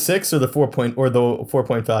 Was he the 6 or the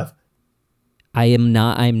 4.5? I'm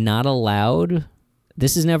not allowed.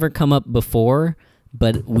 This has never come up before,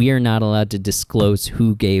 but we are not allowed to disclose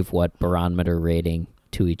who gave what barometer rating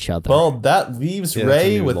to each other. Well, that leaves Yeah, that's a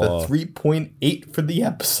Ray new with law. a 3.8 for the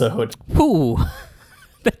episode. Whew.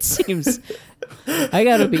 That seems... I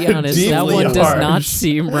gotta be honest, that Deeply one does not harsh.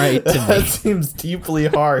 seem right to That me. seems deeply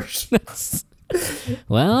harsh.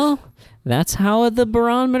 Well, that's how the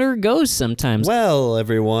barometer goes sometimes. Well,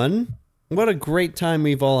 everyone, what a great time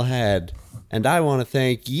we've all had. And I want to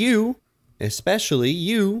thank you, especially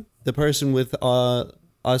you, the person with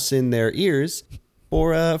us in their ears,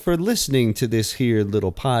 for listening to this here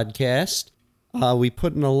little podcast. We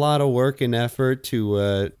put in a lot of work and effort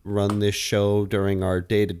to run this show during our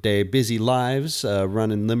day-to-day busy lives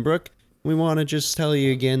running Limbrook. We want to just tell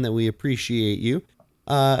you again that we appreciate you.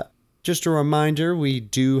 Just a reminder, we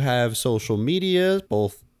do have social media,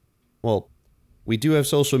 we do have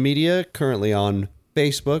social media currently on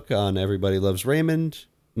Facebook, on Everybody Loves Raymond.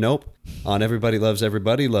 Nope. On Everybody Loves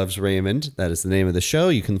Everybody Loves Raymond. That is the name of the show.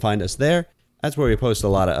 You can find us there. That's where we post a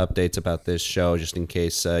lot of updates about this show, just in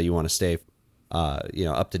case you want to stay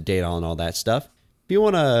up to date on all that stuff. If you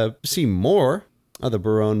want to see more of the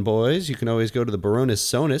Barone Boys, you can always go to the Baronis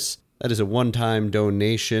Sonus. That is a one-time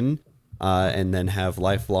donation, and then have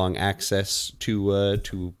lifelong access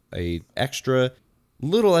to a extra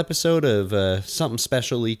little episode of something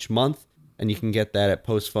special each month, and you can get that at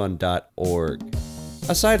postfund.org.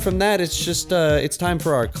 Aside from that, it's just it's time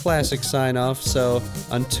for our classic sign-off. So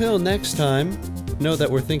until next time, know that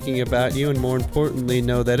we're thinking about you, and more importantly,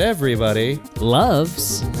 know that everybody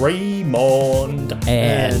Loves, Raymond.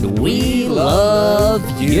 and we love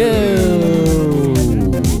you.